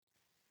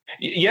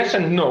 Yes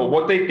and no.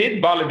 What they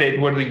did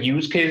validate were the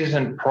use cases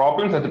and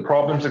problems, that the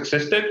problems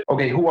existed.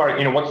 Okay, who are,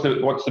 what's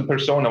the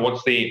persona? What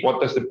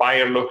does the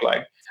buyer look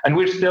like? And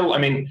we're still, I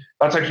mean,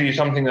 that's actually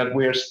something that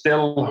we're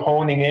still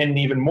honing in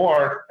even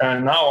more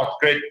now at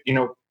Qlik,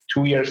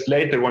 2 years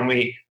later, when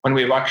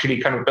we've actually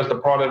kind of built the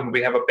product and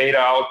we have a beta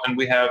out and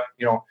we have,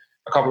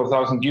 a couple of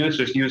thousand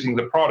users using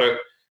the product.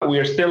 We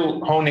are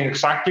still honing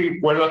exactly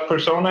where that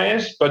persona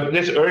is, but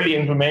this early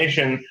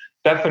information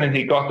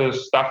definitely got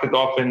us started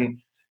off in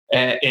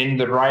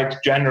the right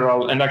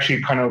general and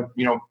actually kind of,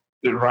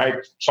 the right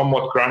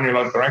somewhat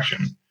granular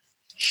direction.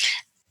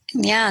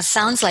 Yeah,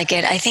 sounds like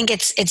it. I think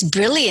it's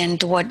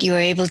brilliant what you were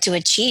able to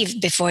achieve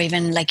before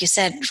even, like you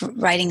said,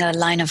 writing a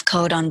line of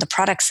code on the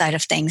product side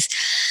of things.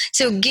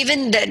 So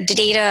given the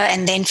data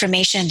and the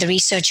information, the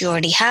research you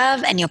already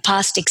have and your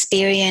past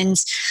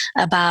experience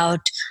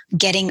about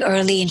getting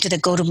early into the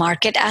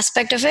go-to-market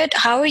aspect of it,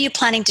 how are you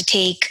planning to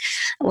take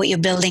what you're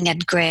building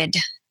at Grid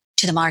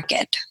to the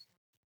market?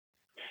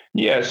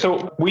 Yeah,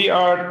 so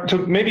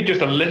maybe just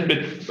a little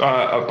bit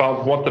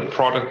about what the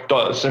product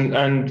does and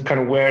kind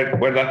of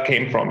where that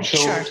came from. So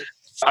sure.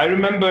 I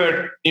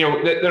remember,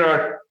 there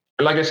are,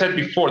 like I said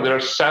before, there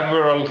are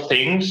several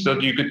things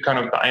that you could kind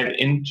of dive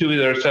into.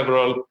 There are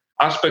several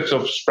aspects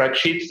of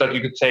spreadsheets that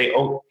you could say,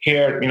 oh,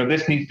 here,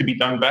 this needs to be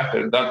done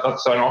better.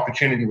 That's an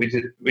opportunity.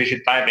 We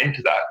should dive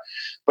into that.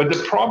 But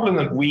the problem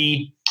that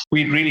we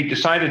really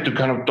decided to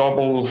kind of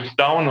double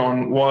down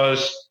on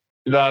was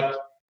that.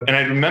 And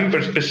I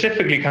remember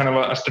specifically kind of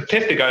a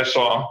statistic I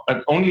saw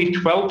that only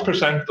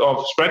 12%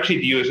 of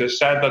spreadsheet users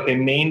said that they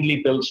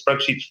mainly build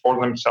spreadsheets for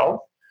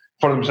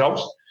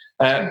themselves,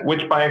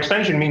 which by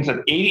extension means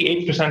that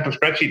 88% of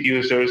spreadsheet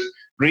users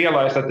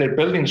realize that they're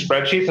building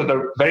spreadsheets that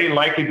are very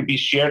likely to be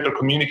shared or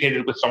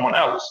communicated with someone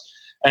else.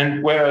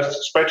 And whereas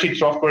spreadsheet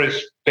software is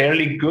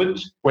fairly good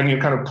when you're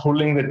kind of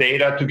pulling the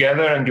data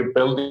together and you're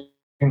building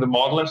the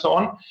model and so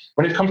on,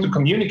 when it comes to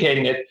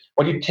communicating it,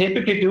 what you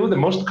typically do, the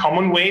most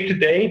common way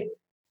today,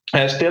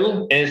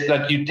 still is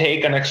that you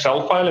take an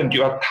Excel file and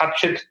you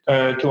attach it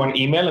to an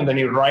email, and then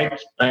you write,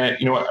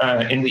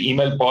 in the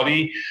email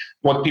body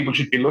what people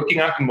should be looking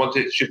at and what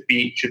it should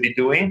be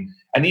doing.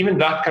 And even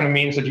that kind of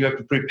means that you have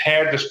to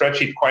prepare the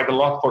spreadsheet quite a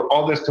lot for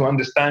others to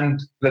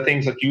understand the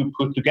things that you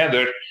put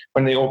together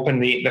when they open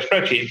the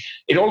spreadsheet.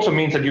 It also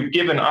means that you've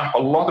given up a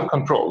lot of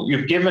control.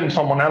 You've given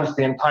someone else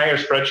the entire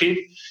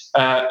spreadsheet.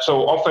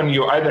 So often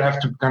you either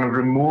have to kind of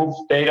remove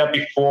data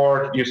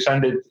before you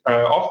send it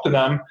off to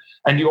them,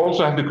 and you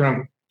also have to kind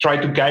of try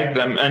to guide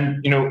them.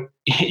 And,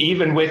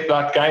 even with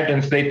that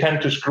guidance, they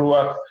tend to screw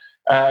up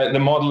the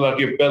model that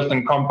you've built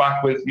and come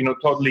back with,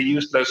 totally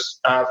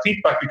useless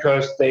feedback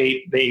because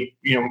they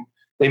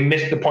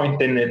missed the point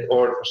in it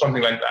or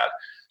something like that.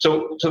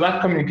 So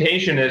that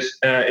communication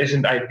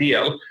isn't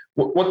ideal.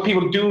 What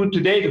people do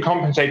today to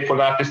compensate for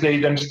that is they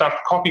then start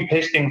copy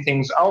pasting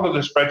things out of the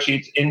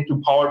spreadsheets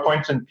into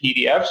PowerPoints and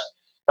PDFs.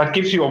 That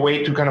gives you a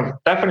way to kind of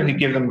definitely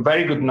give them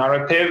very good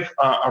narrative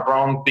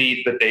around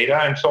the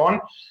data and so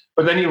on.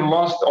 But then you've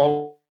lost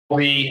all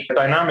the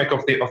dynamic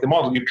of the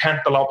model. You can't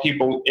allow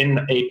people in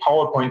a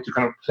PowerPoint to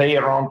kind of play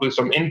around with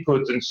some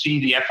inputs and see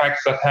the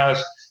effects that has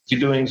if you're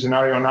doing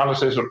scenario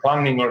analysis or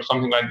planning or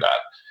something like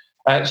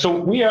that. So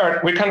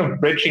we're kind of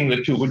bridging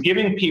the two. We're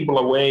giving people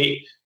a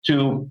way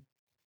to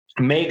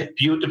make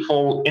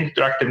beautiful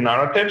interactive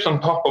narratives on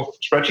top of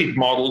spreadsheet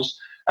models,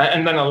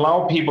 and then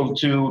allow people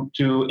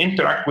to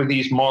interact with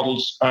these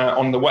models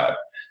on the web.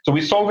 So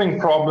we're solving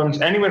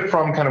problems anywhere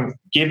from kind of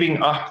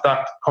giving up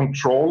that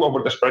control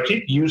over the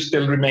spreadsheet. You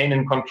still remain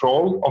in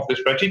control of the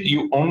spreadsheet.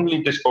 You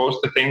only dispose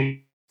the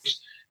things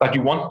that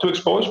you want to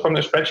expose from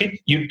the spreadsheet.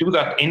 You do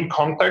that in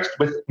context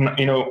with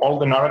all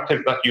the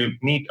narrative that you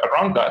need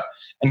around that,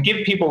 and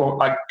give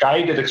people a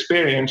guided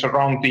experience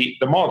around the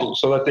model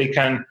so that they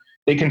can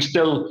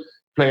still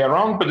play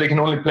around, but they can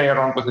only play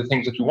around with the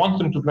things that you want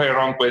them to play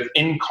around with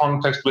in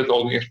context with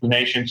all the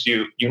explanations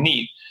you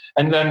need.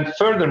 And then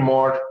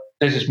furthermore,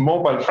 this is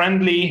mobile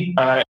friendly.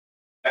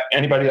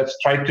 Anybody that's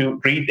tried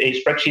to read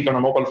a spreadsheet on a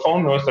mobile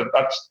phone knows that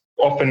that's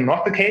often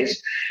not the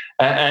case.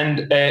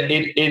 And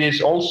it is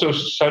also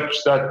such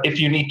that if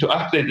you need to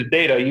update the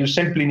data, you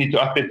simply need to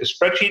update the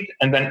spreadsheet,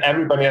 and then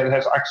everybody that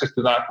has access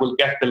to that will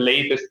get the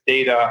latest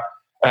data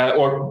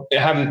or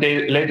have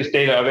the latest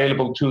data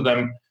available to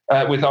them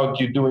without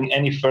you doing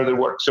any further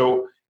work.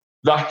 So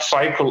that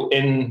cycle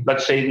in,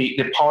 let's say,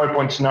 the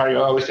PowerPoint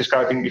scenario I was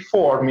describing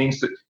before means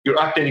that you're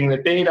updating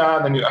the data,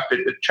 then you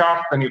update the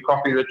chart, then you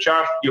copy the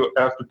chart, you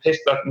have to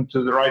paste that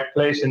into the right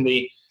place in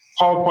the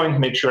PowerPoint,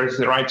 make sure it's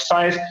the right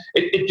size.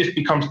 It just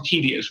becomes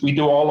tedious. We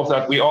do all of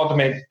that. We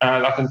automate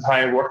that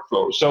entire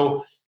workflow.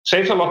 So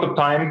saves a lot of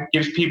time,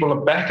 gives people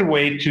a better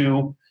way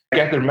to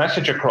get their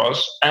message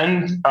across,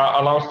 and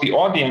allows the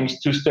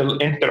audience to still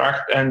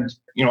interact and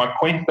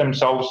acquaint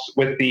themselves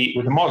with the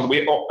model.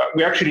 We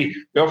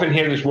often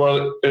hear this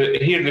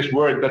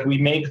word that we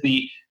make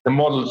the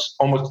models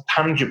almost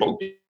tangible.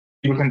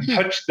 You can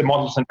touch the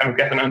models and kind of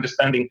get an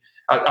understanding,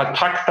 a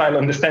tactile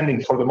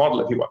understanding for the model,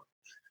 if you want.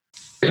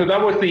 So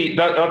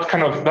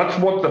that's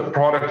what the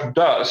product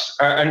does.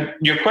 And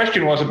your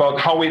question was about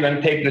how we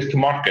then take this to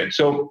market.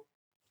 So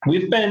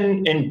we've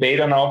been in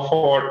beta now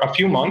for a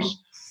few months.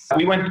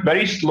 We went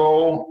very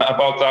slow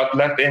about that,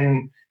 let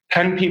in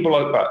 10 people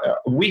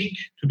a week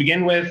to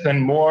begin with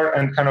and more,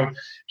 and kind of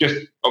just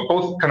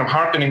both kind of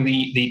hardening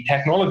the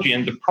technology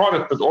and the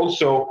product, but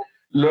also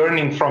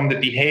learning from the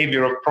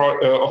behavior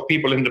of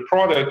people in the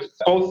product,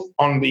 both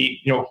on the,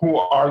 who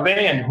are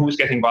they and who's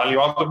getting value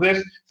out of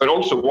this, but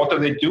also what are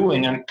they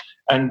doing and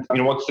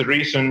what's the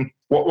reason,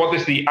 what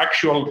is the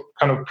actual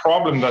kind of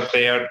problem that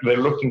they're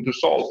looking to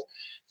solve.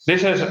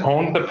 This has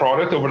honed the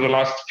product over the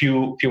last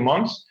few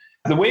months.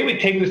 The way we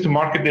take this to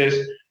market is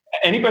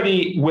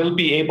anybody will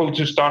be able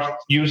to start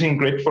using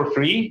Grid for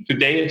free.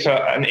 Today it's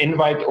an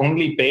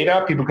invite-only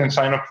beta. People can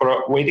sign up for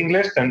a waiting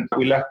list, and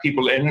we let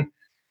people in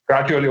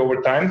gradually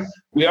over time.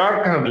 We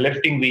are kind of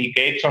lifting the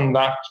gates on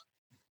that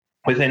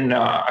within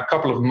a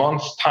couple of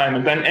months' time,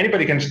 and then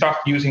anybody can start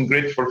using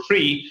Grid for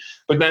free.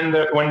 But then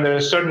when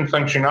there's certain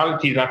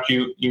functionality that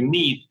you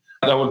need,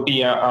 that would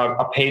be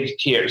a paid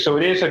tier. So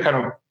it is a kind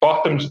of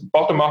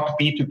bottom-up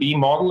B2B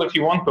model, if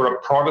you want, or a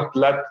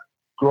product-led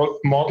growth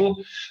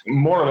model,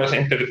 more or less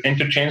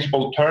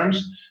interchangeable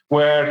terms,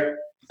 where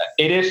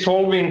it is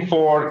solving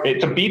for,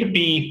 it's a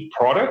B2B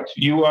product.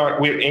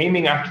 We're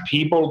aiming at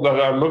people that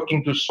are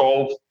looking to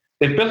solve,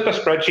 they've built a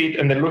spreadsheet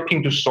and they're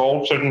looking to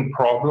solve certain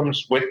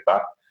problems with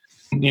that.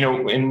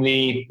 In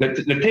the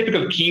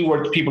typical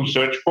keywords people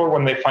search for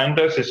when they find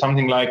us is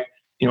something like,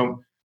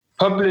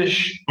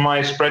 publish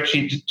my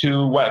spreadsheet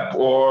to web,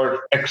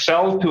 or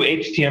Excel to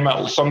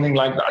HTML, something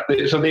like that.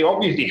 So they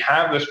obviously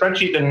have the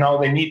spreadsheet, and now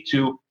they need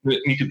to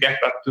get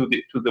that to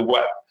the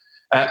web.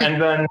 And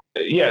then,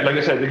 like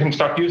I said, they can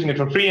start using it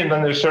for free. And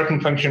then there's certain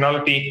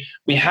functionality.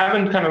 We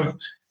haven't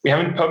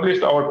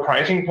published our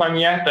pricing plan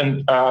yet,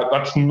 and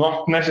that's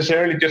not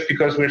necessarily just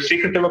because we're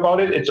secretive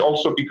about it. It's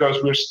also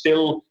because we're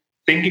still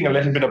thinking a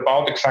little bit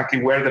about exactly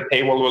where the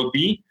paywall will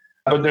be.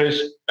 But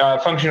there's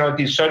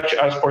functionality such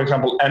as, for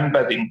example,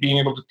 embedding, being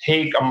able to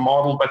take a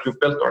model that you've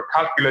built or a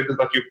calculator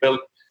that you've built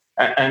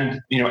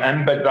and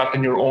embed that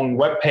in your own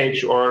web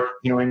page or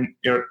in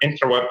your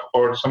intraweb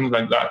or something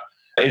like that,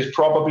 is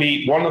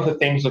probably one of the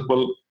things that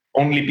will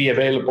only be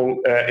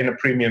available in a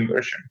premium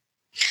version.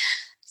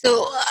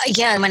 So,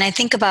 when I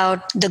think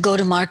about the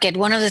go-to-market,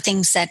 one of the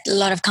things that a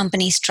lot of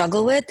companies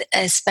struggle with,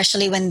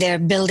 especially when they're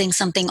building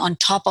something on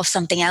top of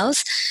something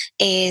else,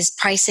 is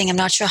pricing. I'm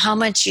not sure how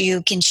much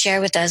you can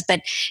share with us,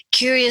 but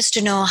curious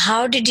to know,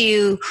 how did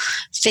you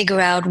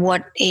figure out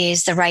what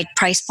is the right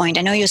price point?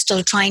 I know you're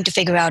still trying to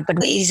figure out,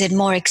 but is it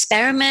more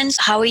experiments?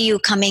 How are you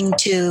coming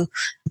to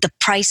the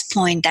price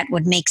point that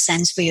would make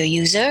sense for your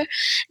user?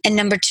 And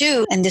number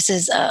two, and this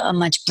is a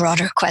much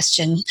broader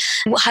question,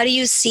 how do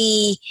you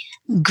see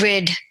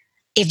Grid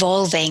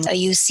evolving? Are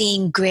you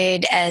seeing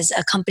Grid as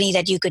a company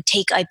that you could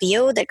take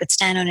IPO, that could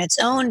stand on its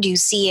own? Do you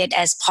see it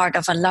as part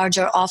of a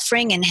larger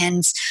offering and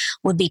hence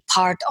would be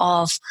part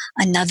of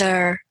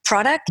another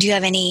product? Do you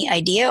have any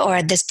idea, or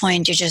at this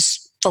point you're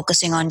just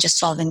focusing on just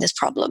solving this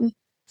problem?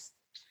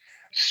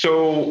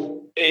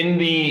 So in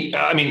the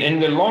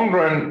long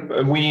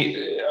run,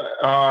 we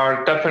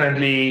are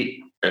definitely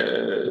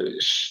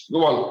let's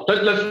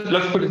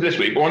put it this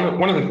way.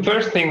 One of the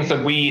first things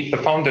that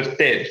the founders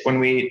did when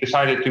we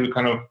decided to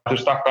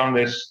start down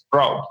this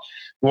route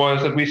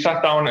was that we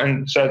sat down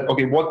and said,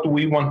 okay, what do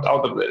we want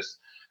out of this?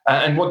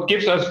 And what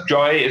gives us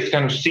joy is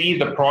kind of see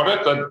the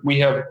product that we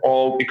have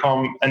all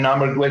become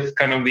enamored with,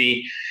 kind of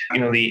the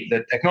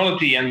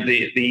technology and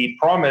the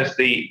promise,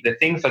 the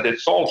things that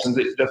it solves, and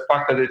the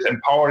fact that it's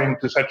empowering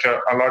to such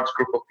a large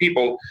group of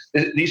people.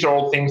 These are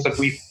all things that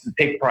we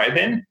take pride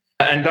in.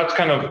 And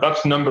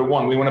that's number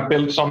one. We want to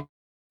build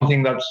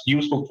something that's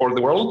useful for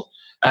the world.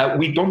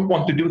 We don't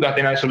want to do that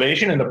in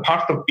isolation. And the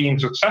part of being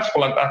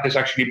successful at that is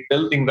actually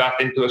building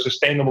that into a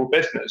sustainable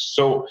business.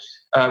 So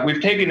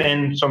we've taken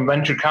in some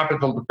venture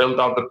capital to build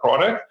out the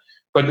product.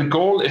 But the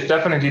goal is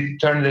definitely to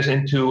turn this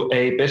into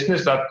a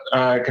business that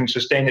can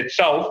sustain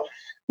itself.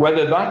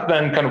 Whether that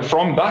then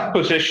from that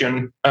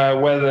position,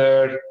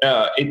 whether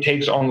it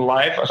takes on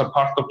life as a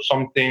part of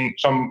some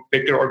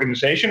bigger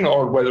organization,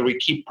 or whether we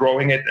keep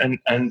growing it and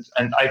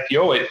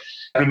IPO it,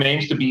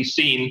 remains to be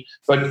seen.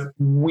 But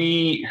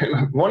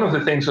one of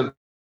the things that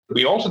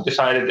we also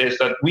decided is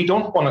that we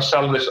don't want to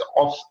sell this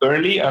off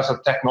early as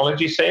a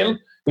technology sale.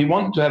 We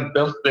want to have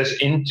built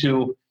this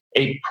into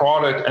a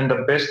product and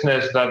a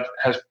business that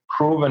has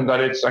proven that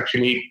it's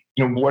actually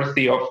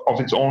worthy of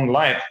its own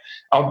life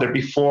out there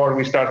before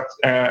we start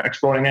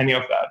exploring any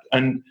of that.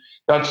 And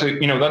that's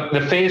that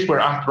the phase we're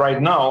at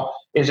right now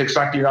is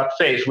exactly that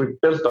phase. We've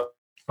built a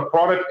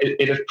product.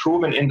 It is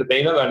proven in the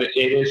beta that it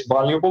is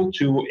valuable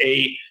to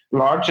a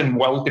large and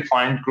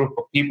well-defined group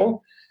of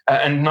people.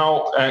 And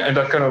now, and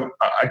that kind of,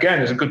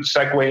 again, is a good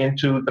segue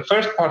into the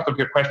first part of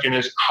your question,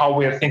 is how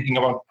we are thinking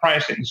about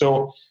pricing.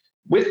 So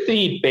with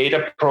the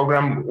beta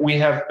program, we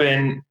have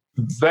been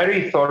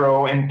very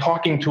thorough in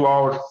talking to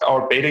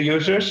our beta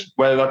users,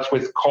 whether that's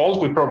with calls.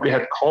 We probably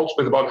had calls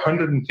with about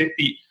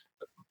 150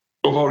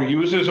 of our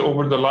users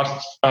over the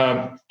last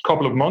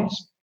couple of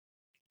months.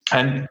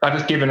 And that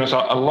has given us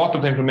a lot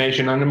of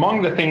information. And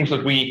among the things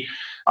that we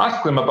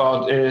ask them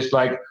about is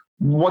like,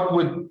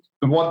 so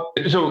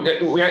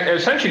we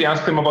essentially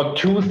ask them about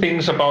two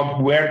things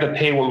about where the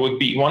paywall would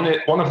be.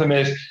 One of them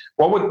is,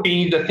 what would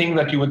be the thing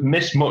that you would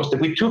miss most? If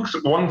we took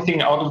one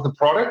thing out of the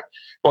product,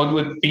 what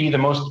would be the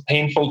most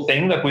painful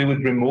thing that we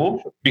would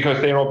remove? Because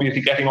they're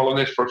obviously getting all of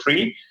this for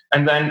free.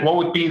 And then what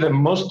would be the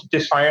most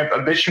desired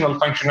additional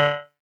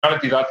functionality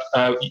that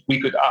we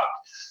could add?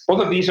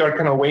 Both of these are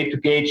kind of a way to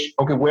gauge,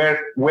 okay,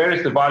 where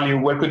is the value?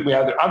 Where could we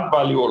either add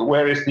value, or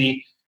where is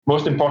the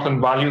most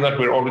important value that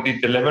we're already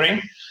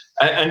delivering?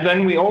 And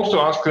then we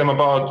also ask them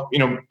about,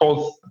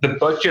 both the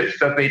budgets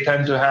that they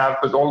tend to have,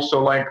 but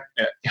also like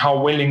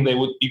how willing they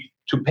would be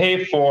to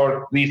pay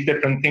for these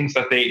different things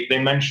that they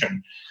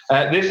mention.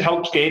 This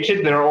helps gauge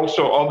it. There are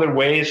also other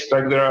ways,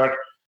 like there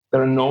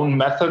are known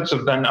methods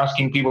of then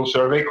asking people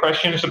survey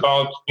questions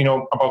about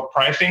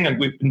pricing, and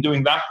we've been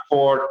doing that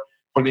for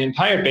the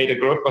entire beta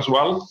group as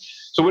well.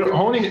 So we're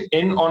honing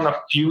in on a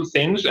few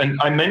things, and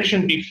I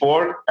mentioned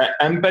before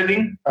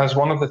embedding as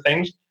one of the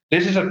things.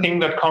 This is a thing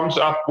that comes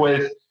up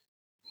with,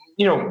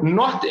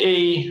 not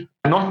the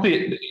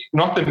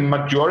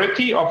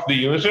majority of the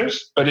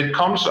users, but it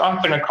comes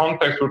up in a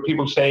context where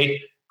people say,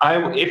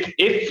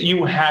 if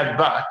you had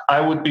that,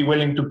 I would be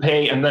willing to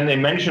pay, and then they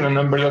mention a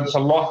number that's a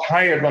lot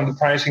higher than the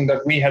pricing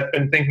that we had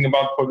been thinking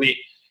about for the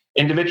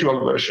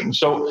individual version.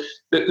 So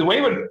the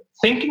way we're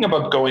thinking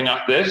about going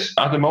at this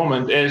at the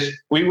moment is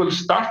we will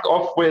start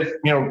off with,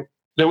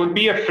 there will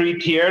be a free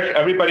tier.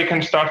 Everybody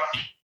can start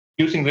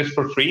using this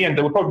for free, and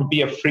there will probably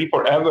be a free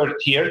forever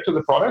tier to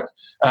the product.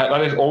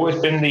 That has always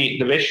been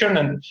the vision,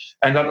 and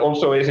that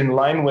also is in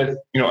line with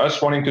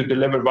us wanting to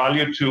deliver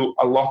value to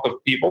a lot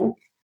of people.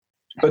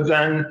 But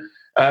then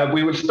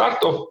we will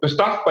start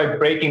by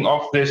breaking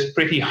off this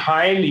pretty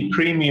highly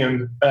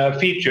premium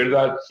feature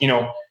that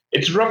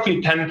it's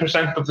roughly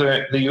 10% of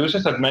the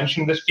users that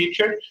mention this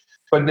feature,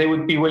 but they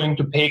would be willing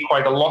to pay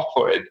quite a lot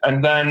for it.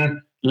 And then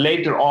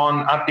later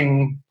on,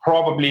 adding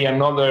probably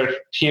another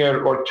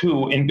tier or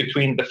two in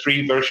between the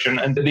free version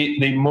and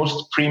the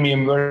most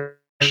premium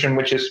version,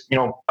 which is,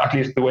 at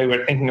least the way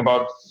we're thinking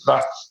about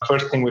that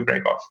first thing we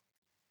break off.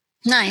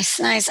 Nice.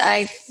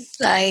 I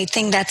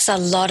think that's a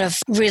lot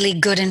of really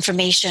good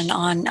information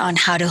on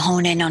how to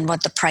hone in on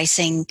what the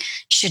pricing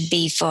should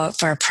be for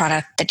a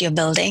product that you're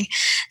building.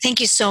 Thank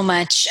you so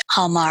much,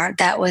 Hjalmar.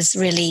 That was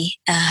really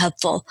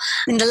helpful.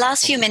 In the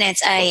last few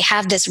minutes, I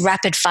have this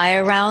rapid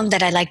fire round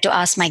that I like to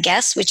ask my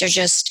guests, which are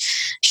just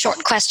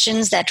short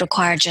questions that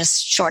require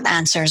just short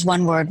answers.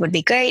 One word would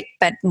be great,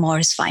 but more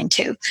is fine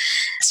too.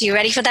 So you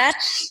ready for that?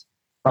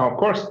 Oh, of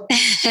course.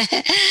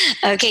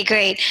 Okay,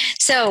 great.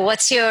 So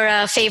what's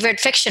your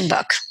favorite fiction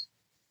book?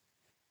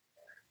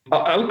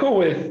 I'll go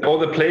with All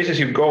the Places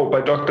You Go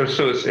by Dr.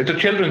 Seuss. It's a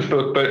children's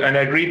book, and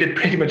I read it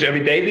pretty much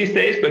every day these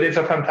days, but it's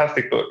a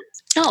fantastic book.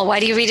 Oh,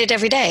 why do you read it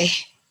every day?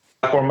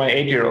 For my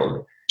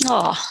 8-year-old.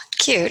 Oh,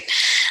 cute.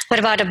 What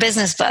about a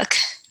business book?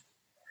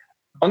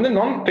 On the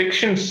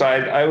non-fiction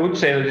side, I would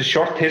say that The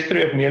Short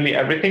History of Nearly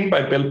Everything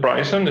by Bill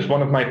Bryson is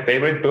one of my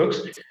favorite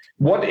books.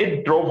 What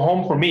it drove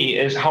home for me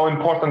is how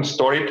important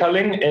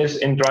storytelling is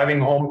in driving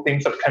home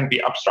things that can be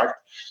abstract.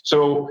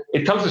 So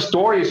it tells the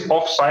stories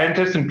of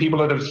scientists and people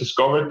that have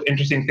discovered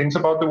interesting things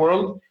about the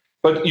world,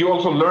 but you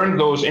also learn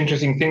those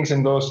interesting things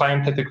in those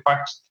scientific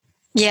facts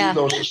through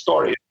those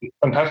stories. It's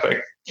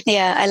fantastic.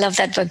 Yeah, I love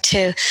that book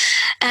too.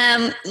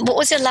 What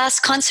was your last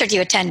concert you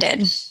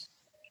attended?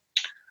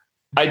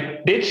 I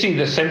did see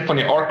the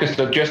symphony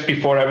orchestra just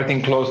before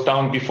everything closed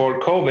down before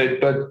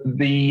COVID, but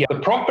the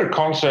proper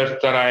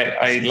concert that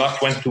I last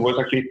went to was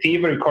actually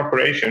Thievery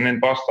Corporation in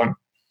Boston.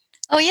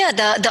 Oh yeah,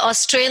 the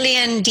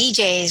Australian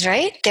DJs,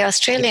 right? They're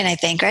Australian, I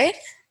think, right?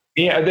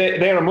 Yeah,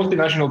 they're a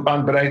multinational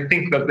band, but I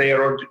think that they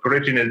are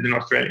originated in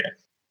Australia.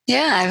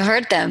 Yeah, I've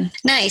heard them.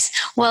 Nice.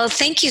 Well,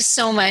 thank you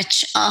so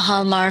much,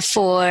 Hjalmar,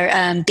 for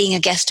being a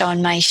guest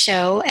on my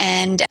show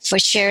and for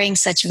sharing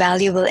such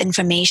valuable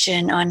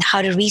information on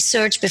how to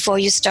research before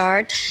you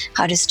start,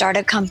 how to start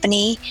a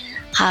company,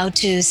 how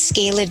to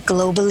scale it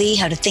globally,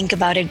 how to think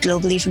about it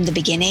globally from the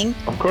beginning.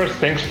 Of course.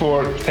 Thanks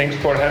for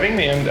having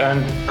me,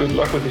 and good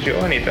luck with the show,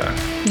 Anita.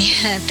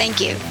 Yeah, thank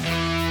you.